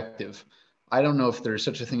subjective. I don't know if there's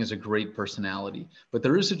such a thing as a great personality, but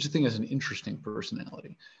there is such a thing as an interesting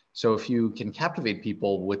personality. So if you can captivate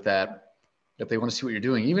people with that, if they want to see what you're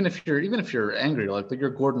doing, even if you're angry, like you're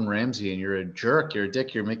Gordon Ramsay and you're a jerk, you're a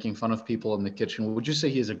dick, you're making fun of people in the kitchen, would you say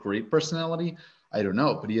he has a great personality? I don't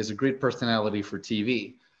know, but he has a great personality for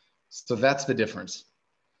TV. So that's the difference.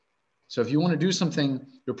 So if you want to do something,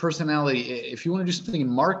 your personality, if you want to do something in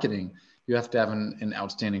marketing, you have to have an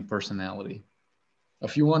outstanding personality.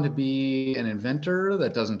 If you want to be an inventor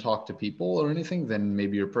that doesn't talk to people or anything, then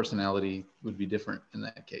maybe your personality would be different in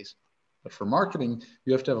that case. But for marketing,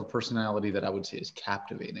 you have to have a personality that I would say is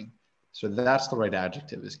captivating. So that's the right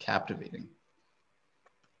adjective, is captivating.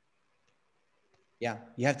 Yeah,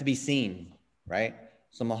 you have to be seen, right?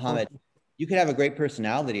 So Mohammed, you could have a great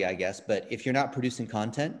personality, I guess, but if you're not producing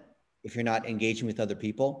content, if you're not engaging with other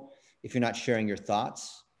people, if you're not sharing your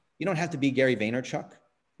thoughts, you don't have to be Gary Vaynerchuk.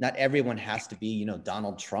 Not everyone has to be,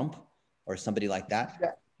 Donald Trump or somebody like that.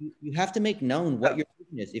 Yeah. You have to make known what your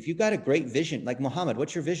vision is. If you've got a great vision, like Mohammed,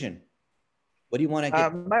 what's your vision? What do you want to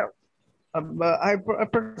get? I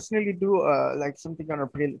personally do like something on a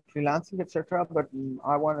freelancing, etc. But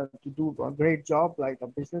I wanted to do a great job, like a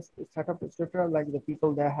business setup, etc. Like the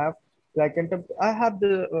people that have, like, I have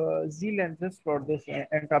the zeal and zest for this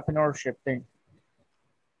entrepreneurship thing.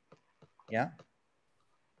 Yeah.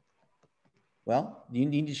 Well, you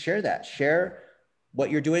need to share that. Share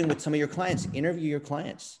what you're doing with some of your clients. Interview your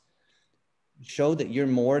clients. Show that you're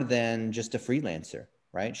more than just a freelancer,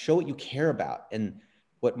 right? Show what you care about. And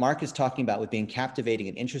what Mark is talking about with being captivating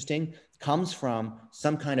and interesting comes from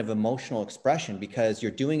some kind of emotional expression, because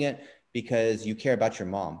you're doing it because you care about your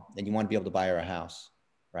mom and you want to be able to buy her a house,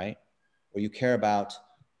 right? Or you care about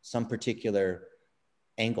some particular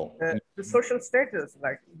angle. The social status,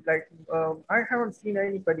 I haven't seen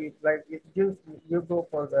anybody like you go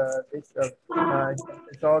for this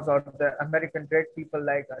Jaws or the American great people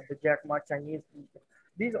like the Jack Ma Chinese people.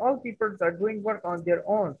 These all people are doing work on their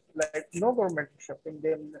own, like no government shipping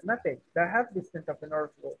them, nothing. They have this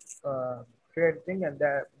entrepreneurial great thing, and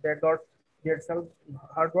they got themselves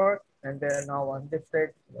hard work, and they're now on this stage,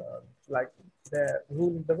 like they're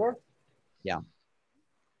ruling the world. Yeah.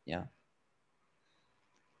 Yeah.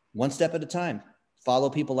 One step at a time. Follow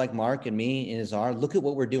people like Mark and me and Izhar. Look at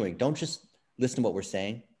what we're doing. Don't just listen to what we're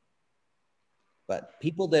saying. But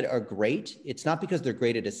people that are great, it's not because they're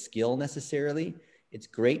great at a skill necessarily. It's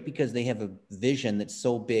great because they have a vision that's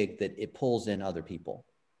so big that it pulls in other people.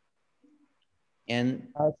 And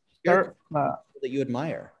share people that you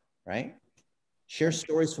admire, right? Share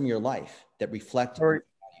stories from your life that reflect your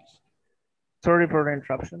values. Sorry for the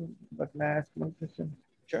interruption, but may I ask one question?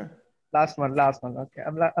 Sure. Last one. Okay,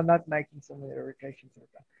 I'm not making some irritations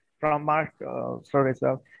from Mark. Sorry,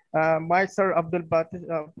 sir. My sir Abdul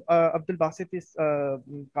Basit is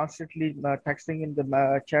constantly texting in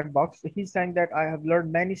the chat box. He's saying that I have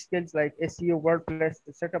learned many skills like SEO, WordPress,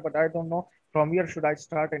 etc. But I don't know from where should I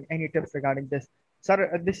start and any tips regarding this.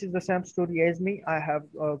 Sir, this is the same story as me. I have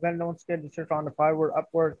well-known skills, etc. on the Fiverr,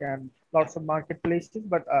 Upwork, and lots of marketplaces,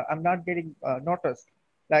 but I'm not getting noticed.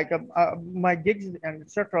 Like my gigs and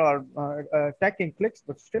etc. are taking clicks,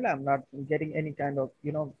 but still I'm not getting any kind of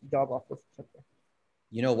job offers, etc.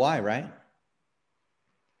 You know why, right?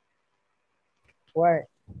 Why?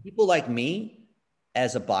 People like me,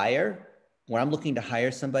 as a buyer, when I'm looking to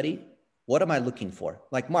hire somebody, what am I looking for?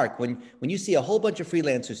 Like Mark, when you see a whole bunch of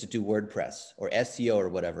freelancers that do WordPress or SEO or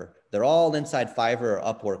whatever, they're all inside Fiverr or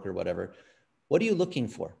Upwork or whatever. What are you looking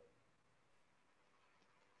for?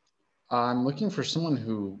 I'm looking for someone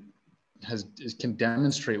who can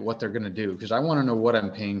demonstrate what they're going to do, because I want to know what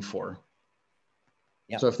I'm paying for.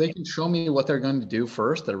 Yep. So if they can show me what they're going to do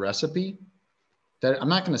first, their recipe, that I'm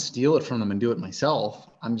not going to steal it from them and do it myself.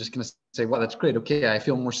 I'm just going to say, well, that's great. Okay, I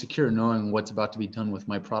feel more secure knowing what's about to be done with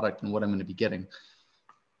my product and what I'm going to be getting.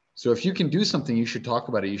 So if you can do something, you should talk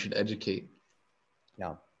about it. You should educate.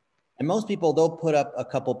 Yeah. And most people, they'll put up a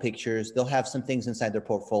couple pictures. They'll have some things inside their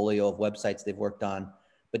portfolio of websites they've worked on.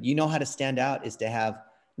 But you know how to stand out is to have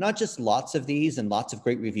not just lots of these and lots of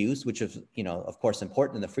great reviews, which is, of course,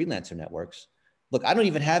 important in the freelancer networks. Look, I don't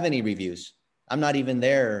even have any reviews. I'm not even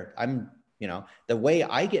there. I'm You know, the way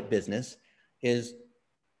I get business is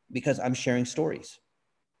because I'm sharing stories.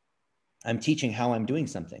 I'm teaching how I'm doing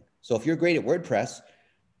something. So if you're great at WordPress,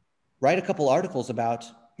 write a couple articles about,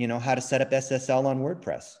 you know, how to set up SSL on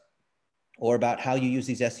WordPress, or about how you use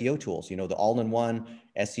these SEO tools, you know, the all-in-one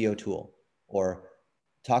SEO tool, or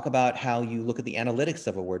talk about how you look at the analytics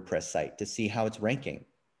of a WordPress site to see how it's ranking,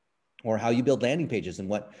 or how you build landing pages and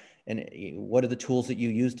what are the tools that you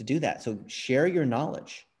use to do that. So share your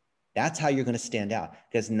knowledge. That's how you're going to stand out,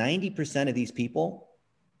 because 90% of these people,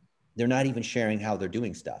 they're not even sharing how they're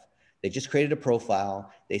doing stuff. They just created a profile.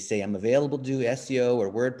 They say, I'm available to do SEO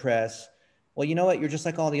or WordPress. Well, you know what? You're just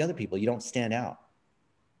like all the other people. You don't stand out.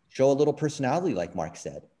 Show a little personality, like Mark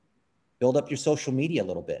said. Build up your social media a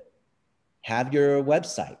little bit. Have your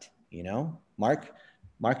website, you know? Mark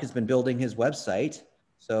has been building his website.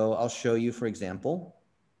 So I'll show you, for example.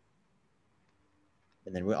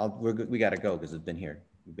 And then we got to go because we've been here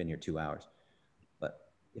 2 hours. But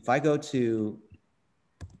if I go to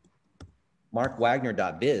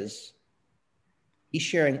markwagner.biz, he's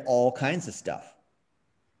sharing all kinds of stuff.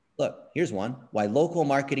 Look, here's one: why local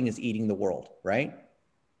marketing is eating the world, right?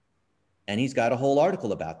 And he's got a whole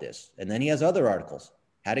article about this. And then he has other articles: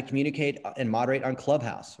 how to communicate and moderate on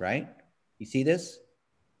Clubhouse, right? You see this?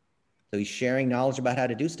 So he's sharing knowledge about how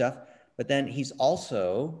to do stuff, but then he's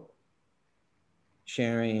also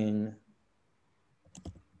sharing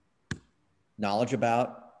knowledge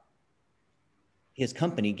about his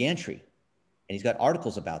company, Gantry. And he's got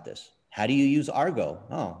articles about this. How do you use Argo?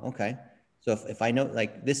 Oh, okay. So if I know,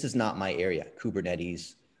 like, this is not my area,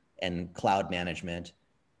 Kubernetes and cloud management,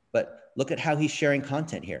 but look at how he's sharing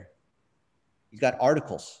content here. He's got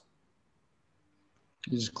articles.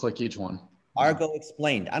 You just click each one. Argo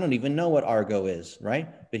explained. I don't even know what Argo is,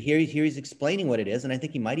 right? But here he's explaining what it is, and I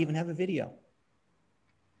think he might even have a video,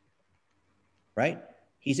 right?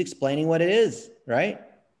 He's explaining what it is, right?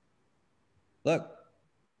 Look.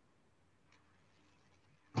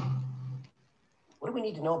 What do we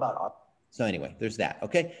need to know about Argo? So anyway, there's that,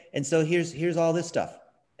 okay? And so here's all this stuff.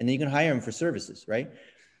 And then you can hire him for services, right?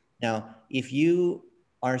 Now, if you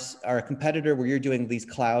are a competitor where you're doing these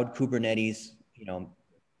cloud Kubernetes, you know,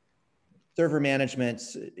 server management,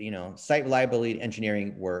 you know, site reliability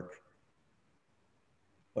engineering work,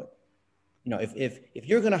 but, you know, if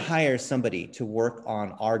you're going to hire somebody to work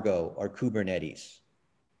on Argo or Kubernetes,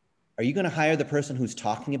 are you going to hire the person who's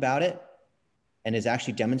talking about it and is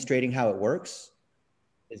actually demonstrating how it works?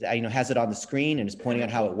 Is, you know, has it on the screen and is pointing out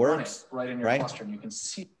how it works, right in your cluster, and you can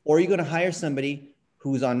see. Or are you going to hire somebody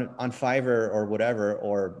who's on Fiverr or whatever,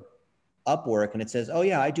 or Upwork, and it says, oh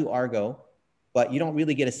yeah, I do Argo, but you don't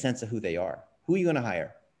really get a sense of who they are? Who are you going to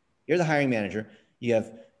hire? You're the hiring manager. You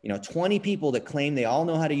have, you know, 20 people that claim they all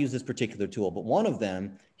know how to use this particular tool, but one of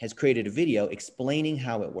them has created a video explaining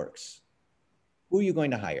how it works. Who are you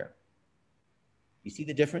going to hire? You see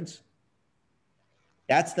the difference?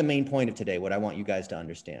 That's the main point of today, what I want you guys to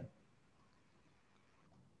understand.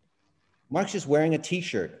 Mark's just wearing a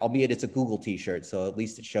t-shirt, albeit it's a Google t-shirt, so at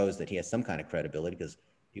least it shows that he has some kind of credibility, because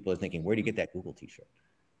people are thinking, where do you get that Google t-shirt,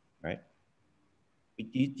 right? Do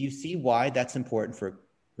you see why that's important for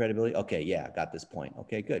credibility? Okay, yeah, got this point.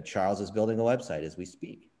 Okay, good. Charles is building a website as we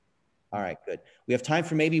speak. All right, good. We have time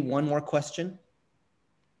for maybe one more question.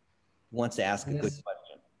 Who wants to ask a good question?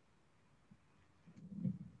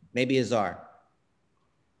 Maybe Izhar.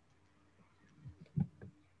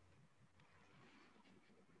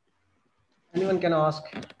 Anyone can ask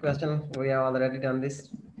question. We have already done this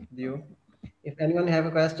with you. If anyone have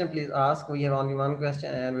a question, please ask. We have only one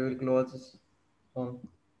question and we will close this soon.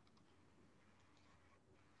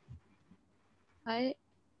 Hi,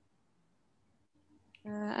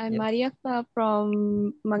 I'm Maria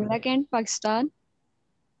from Bangladesh, Pakistan.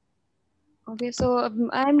 Okay, so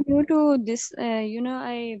I'm new to this. You know,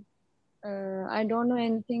 I don't know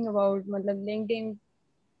anything about LinkedIn,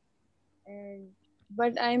 and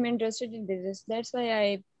but I'm interested in this. That's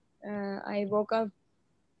why I woke up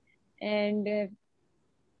and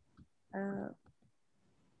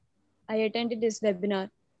I attended this webinar.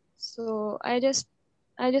 So I just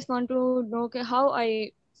want to know, okay, how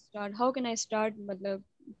I start. How can I start?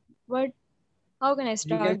 How can I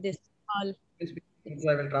start this call? I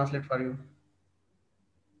will translate for you.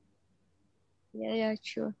 Yeah,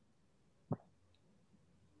 sure.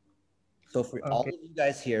 So for all of you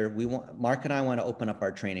guys here, Mark and I want to open up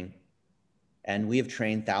our training, and we have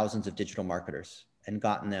trained thousands of digital marketers and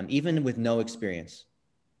gotten them, even with no experience,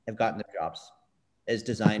 have gotten their jobs as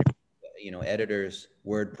designers, you know, editors,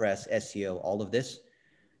 WordPress, SEO, all of this.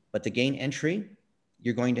 But to gain entry,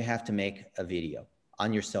 you're going to have to make a video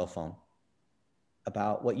on your cell phone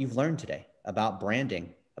about what you've learned today, about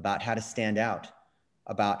branding, about how to stand out,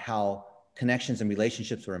 about how connections and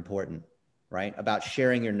relationships are important, right? About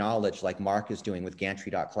sharing your knowledge like Mark is doing with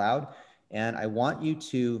gantry.cloud. And I want you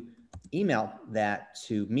to email that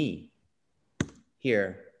to me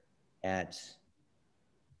here at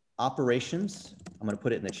operations. I'm going to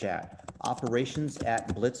put it in the chat.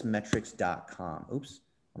 operations@blitzmetrics.com. Oops.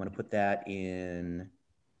 I'm going to put that in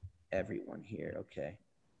everyone here. Okay.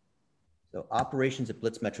 So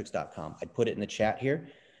operations@blitzmetrics.com. I put it in the chat here.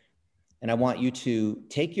 And I want you to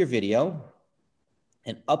take your video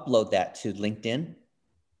and upload that to LinkedIn,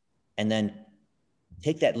 and then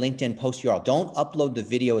take that LinkedIn post URL. Don't upload the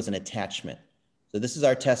video as an attachment. So this is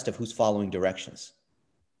our test of who's following directions,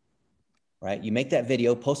 right? You make that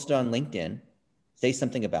video, post it on LinkedIn, say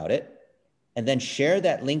something about it, and then share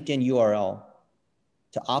that LinkedIn URL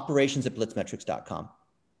to operations@blitzmetrics.com.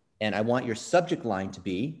 And I want your subject line to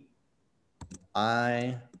be,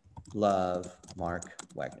 I love Mark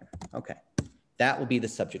Wagner. Okay, that will be the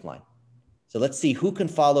subject line. So let's see who can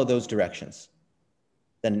follow those directions.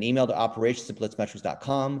 Then an email to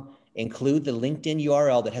operations@blitzmetrics.com. Include the LinkedIn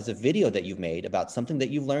URL that has a video that you've made about something that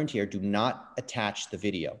you've learned here. Do not attach the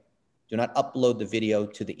video. Do not upload the video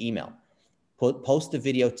to the email. Post the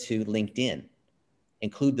video to LinkedIn.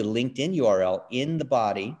 Include the LinkedIn URL in the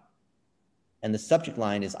body, and the subject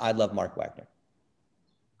line is I love Mark Wagner.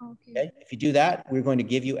 Okay. If you do that, we're going to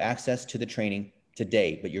give you access to the training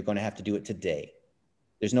today, but you're going to have to do it today.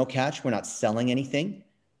 There's no catch. We're not selling anything.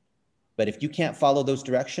 But if you can't follow those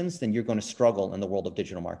directions, then you're going to struggle in the world of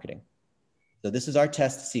digital marketing. So this is our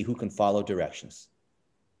test to see who can follow directions.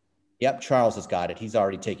 Yep, Charles has got it. He's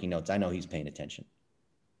already taking notes. I know he's paying attention.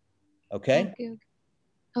 Okay?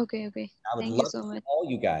 Okay. I would Thank you love so to see much. all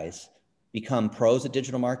you guys become pros at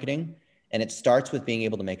digital marketing, and it starts with being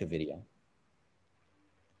able to make a video.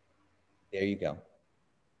 There you go.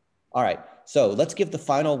 All right, so let's give the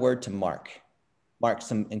final word to Mark. Mark,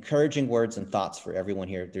 some encouraging words and thoughts for everyone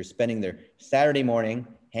here. They're spending their Saturday morning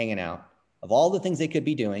hanging out. Of all the things they could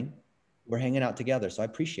be doing, we're hanging out together, so I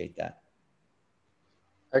appreciate that.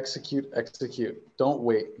 Execute, execute. Don't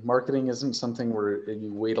wait. Marketing isn't something where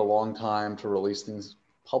you wait a long time to release things,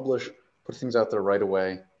 publish, put things out there right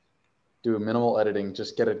away. Do a minimal editing,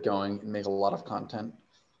 just get it going and make a lot of content,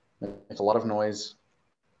 make a lot of noise,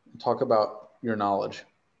 talk about your knowledge,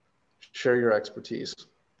 share your expertise.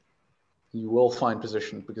 You will find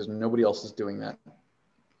position because nobody else is doing that.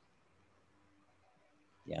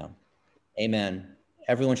 Yeah, amen.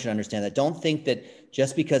 Everyone should understand that. Don't think that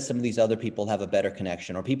just because some of these other people have a better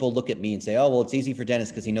connection, or people look at me and say, oh, well, it's easy for Dennis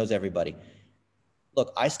because he knows everybody.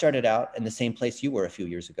 Look, I started out in the same place you were a few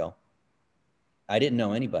years ago. I didn't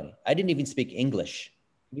know anybody. I didn't even speak English.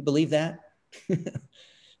 Can you believe that?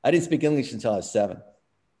 I didn't speak English until I was 7.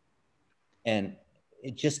 And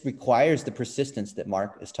it just requires the persistence that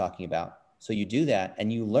Mark is talking about. So you do that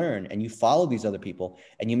and you learn and you follow these other people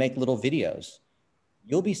and you make little videos.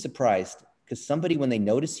 You'll be surprised because somebody, when they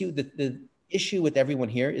notice you, the issue with everyone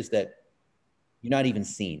here is that you're not even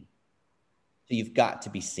seen. So you've got to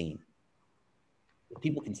be seen. If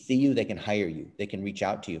people can see you, they can hire you, they can reach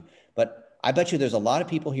out to you. But I bet you there's a lot of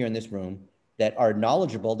people here in this room that are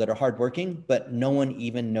knowledgeable, that are hardworking, but no one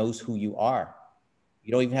even knows who you are.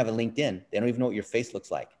 You don't even have a LinkedIn. They don't even know what your face looks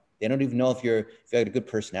like. They don't even know if you have a good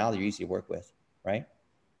personality, you're easy to work with, right?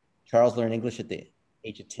 Charles learned English at the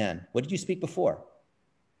age of 10. What did you speak before?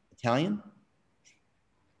 Italian?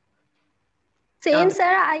 Same,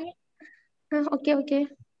 sir. Okay.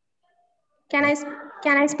 Can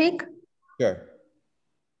I speak? Sure.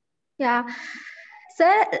 Yeah.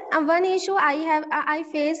 Sir, one issue I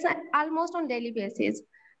face almost on daily basis.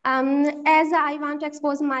 As I want to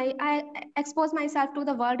expose myself to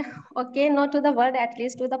the world, okay, not to the world, at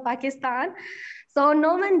least to the Pakistan. So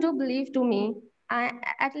no one do believe to me.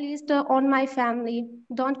 At least on my family,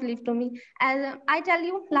 don't believe to me. As I tell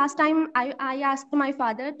you, last time I asked my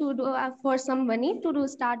father to do for some money to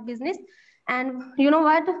start business, and you know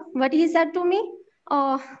what he said to me?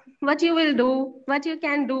 Oh, what you will do, what you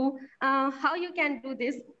can do, how you can do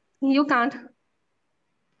this? You can't.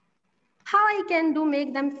 How I can do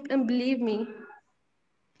make them believe me?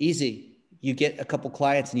 Easy. You get a couple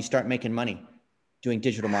clients and you start making money doing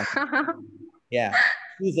digital marketing. Yeah.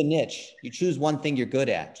 Choose a niche. You choose one thing you're good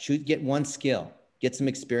at. Get one skill. Get some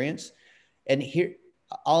experience. And here,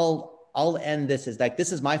 I'll end this as like,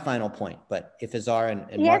 this is my final point. But if Izhar and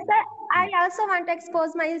yes, Mark, sir. I also want to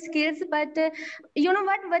expose my skills, but you know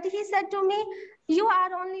what he said to me? You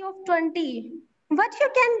are only of 20. What you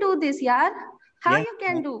can do this, yaar? How yeah. you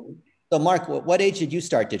can do? So Mark, what age did you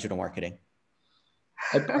start digital marketing?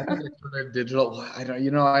 I think I started digital. I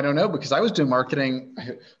don't know because I was doing marketing.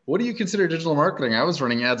 What do you consider digital marketing? I was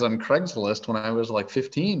running ads on Craigslist when I was like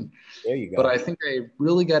 15. There you go. But I think I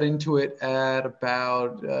really got into it at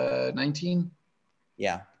about 19.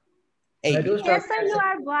 Yeah. I do start. Yes, sir, you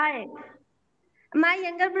are boy. My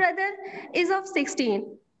younger brother is of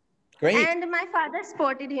 16. Great. And my father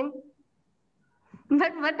supported him.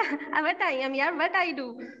 But what I am here, what I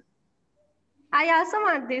do? I also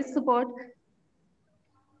want this support.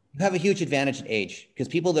 You have a huge advantage in age because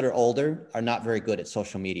people that are older are not very good at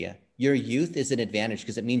social media. Your youth is an advantage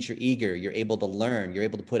because it means you're eager, you're able to learn, you're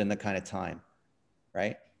able to put in the kind of time,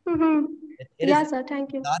 right? Mm-hmm. It Yeah, is sir,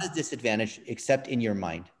 thank you. not a disadvantage except in your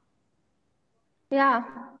mind. Yeah.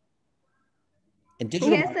 And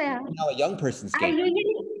digital Yes, marketing sir. is now a young person's I game.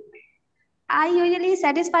 usually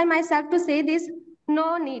satisfy myself to say this,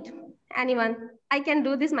 no need anyone. I can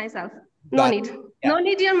do this myself. No need. Yeah. No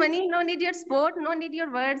need your money, no need your support, no need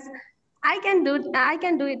your words. I can do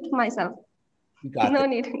it myself. You got no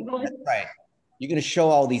this. need. That's right. You're going to show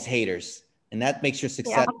all these haters, and that makes your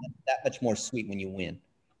success Yeah. that much more sweet when you win.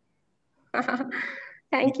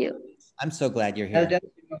 Thank you. I'm so glad you're here.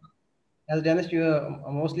 As Dennis, you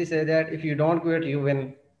mostly say that if you don't quit, you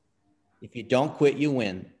win. If you don't quit, you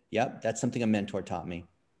win. Yep, that's something a mentor taught me.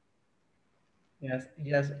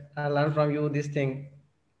 Yes, I learned from you this thing.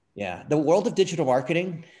 Yeah, the world of digital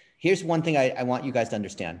marketing, here's one thing I want you guys to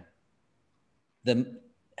understand.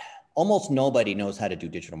 Almost nobody knows how to do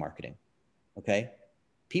digital marketing, okay?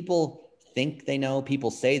 People think they know,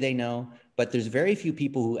 people say they know, but there's very few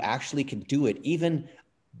people who actually can do it even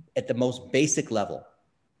at the most basic level.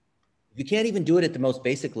 If you can't even do it at the most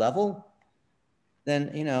basic level,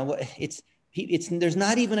 then, there's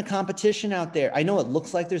not even a competition out there. I know it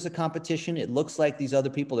looks like there's a competition. It looks like these other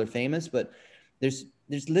people are famous, but there's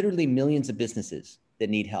literally millions of businesses that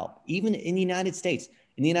need help. Even in the United States.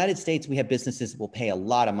 In the United States, we have businesses that will pay a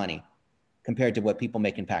lot of money compared to what people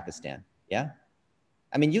make in Pakistan. Yeah.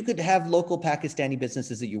 I mean, you could have local Pakistani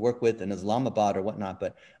businesses that you work with in Islamabad or whatnot,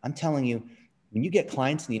 but I'm telling you, when you get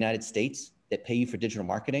clients in the United States that pay you for digital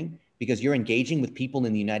marketing because you're engaging with people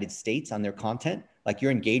in the United States on their content, like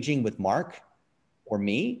you're engaging with Mark or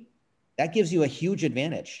me, that gives you a huge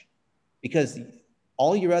advantage because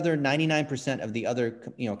all your other 99% of the other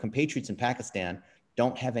compatriots in Pakistan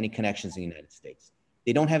don't have any connections in the United States.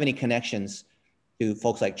 They don't have any connections to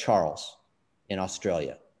folks like Charles in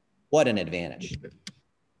Australia. What an advantage,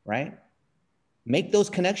 right? Make those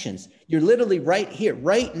connections. You're literally right here,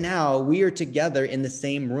 right now, we are together in the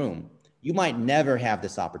same room. You might never have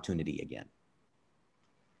this opportunity again.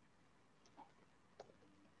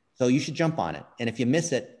 So you should jump on it. And if you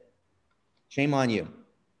miss it, shame on you,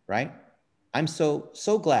 right? I'm so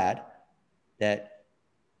glad that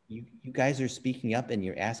you guys are speaking up and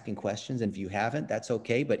you're asking questions. And if you haven't, that's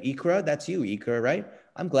okay. But Ikra, that's you, Ikra, right?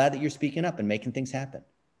 I'm glad that you're speaking up and making things happen.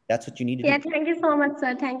 That's what you need to do. Yeah, thank you so much,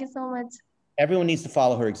 sir. Thank you so much. Everyone needs to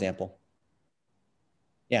follow her example.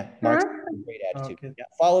 Yeah, Mark's a great attitude. Okay. Yeah,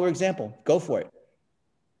 follow her example. Go for it.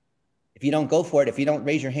 If you don't go for it, if you don't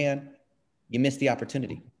raise your hand, you miss the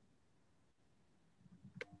opportunity.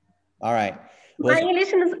 All right. My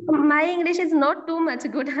English is not too much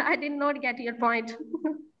good. I did not get your point.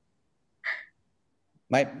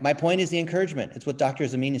 My point is the encouragement. It's what Dr.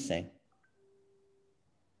 Zamin is saying.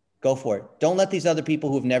 Go for it. Don't let these other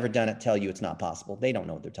people who've never done it tell you it's not possible. They don't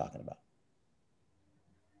know what they're talking about.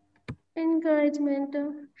 Encouragement.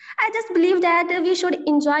 I just believe that we should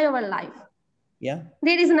enjoy our life. Yeah.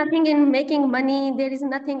 There is nothing in making money. There is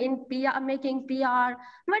nothing in PR, making PR.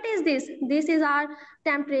 What is this? This is our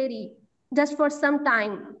temporary, just for some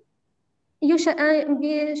time. We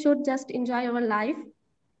should just enjoy our life.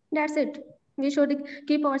 That's it. We should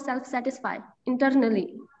keep ourselves satisfied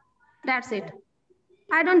internally. That's it.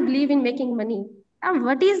 I don't believe in making money.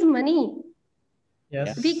 What is money?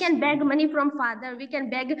 Yes. We can beg money from father. We can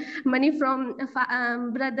beg money from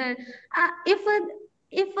brother.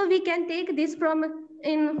 If we can take this from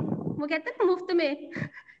in वो कहते हैं मुफ्त में,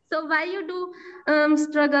 so why you do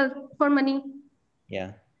struggle for money?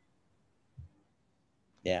 Yeah.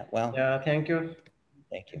 Yeah. Well. Yeah. Thank you.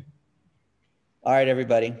 Thank you. All right,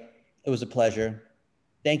 everybody. It was a pleasure.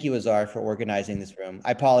 Thank you, Izhar, for organizing this room.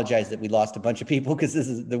 I apologize that we lost a bunch of people because this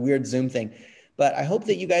is the weird Zoom thing. But I hope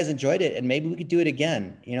that you guys enjoyed it and maybe we could do it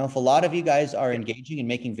again. If a lot of you guys are engaging and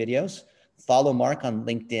making videos, follow Mark on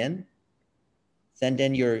LinkedIn. Send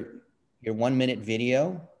in your 1-minute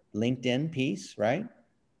video, LinkedIn piece, right?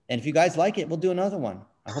 And if you guys like it, we'll do another one.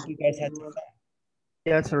 I hope you guys had some fun.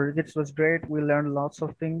 Yeah, sir, it was great. We learned lots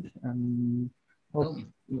of things and hope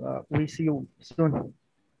we see you soon.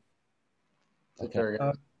 Take care,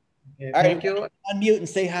 guys. Okay, All thank right, you. unmute and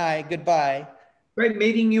say hi. Goodbye. Great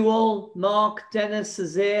meeting you all. Mark, Dennis,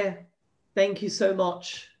 Izhar, thank you so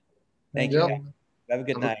much. Thank Yep. you. Have a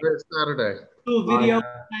good Have a night. great Saturday. Cool video.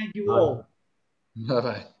 Thank you all.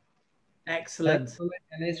 Bye-bye. Excellent. Thank you so much,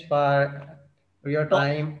 Dennis, for your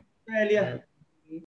time. Australia.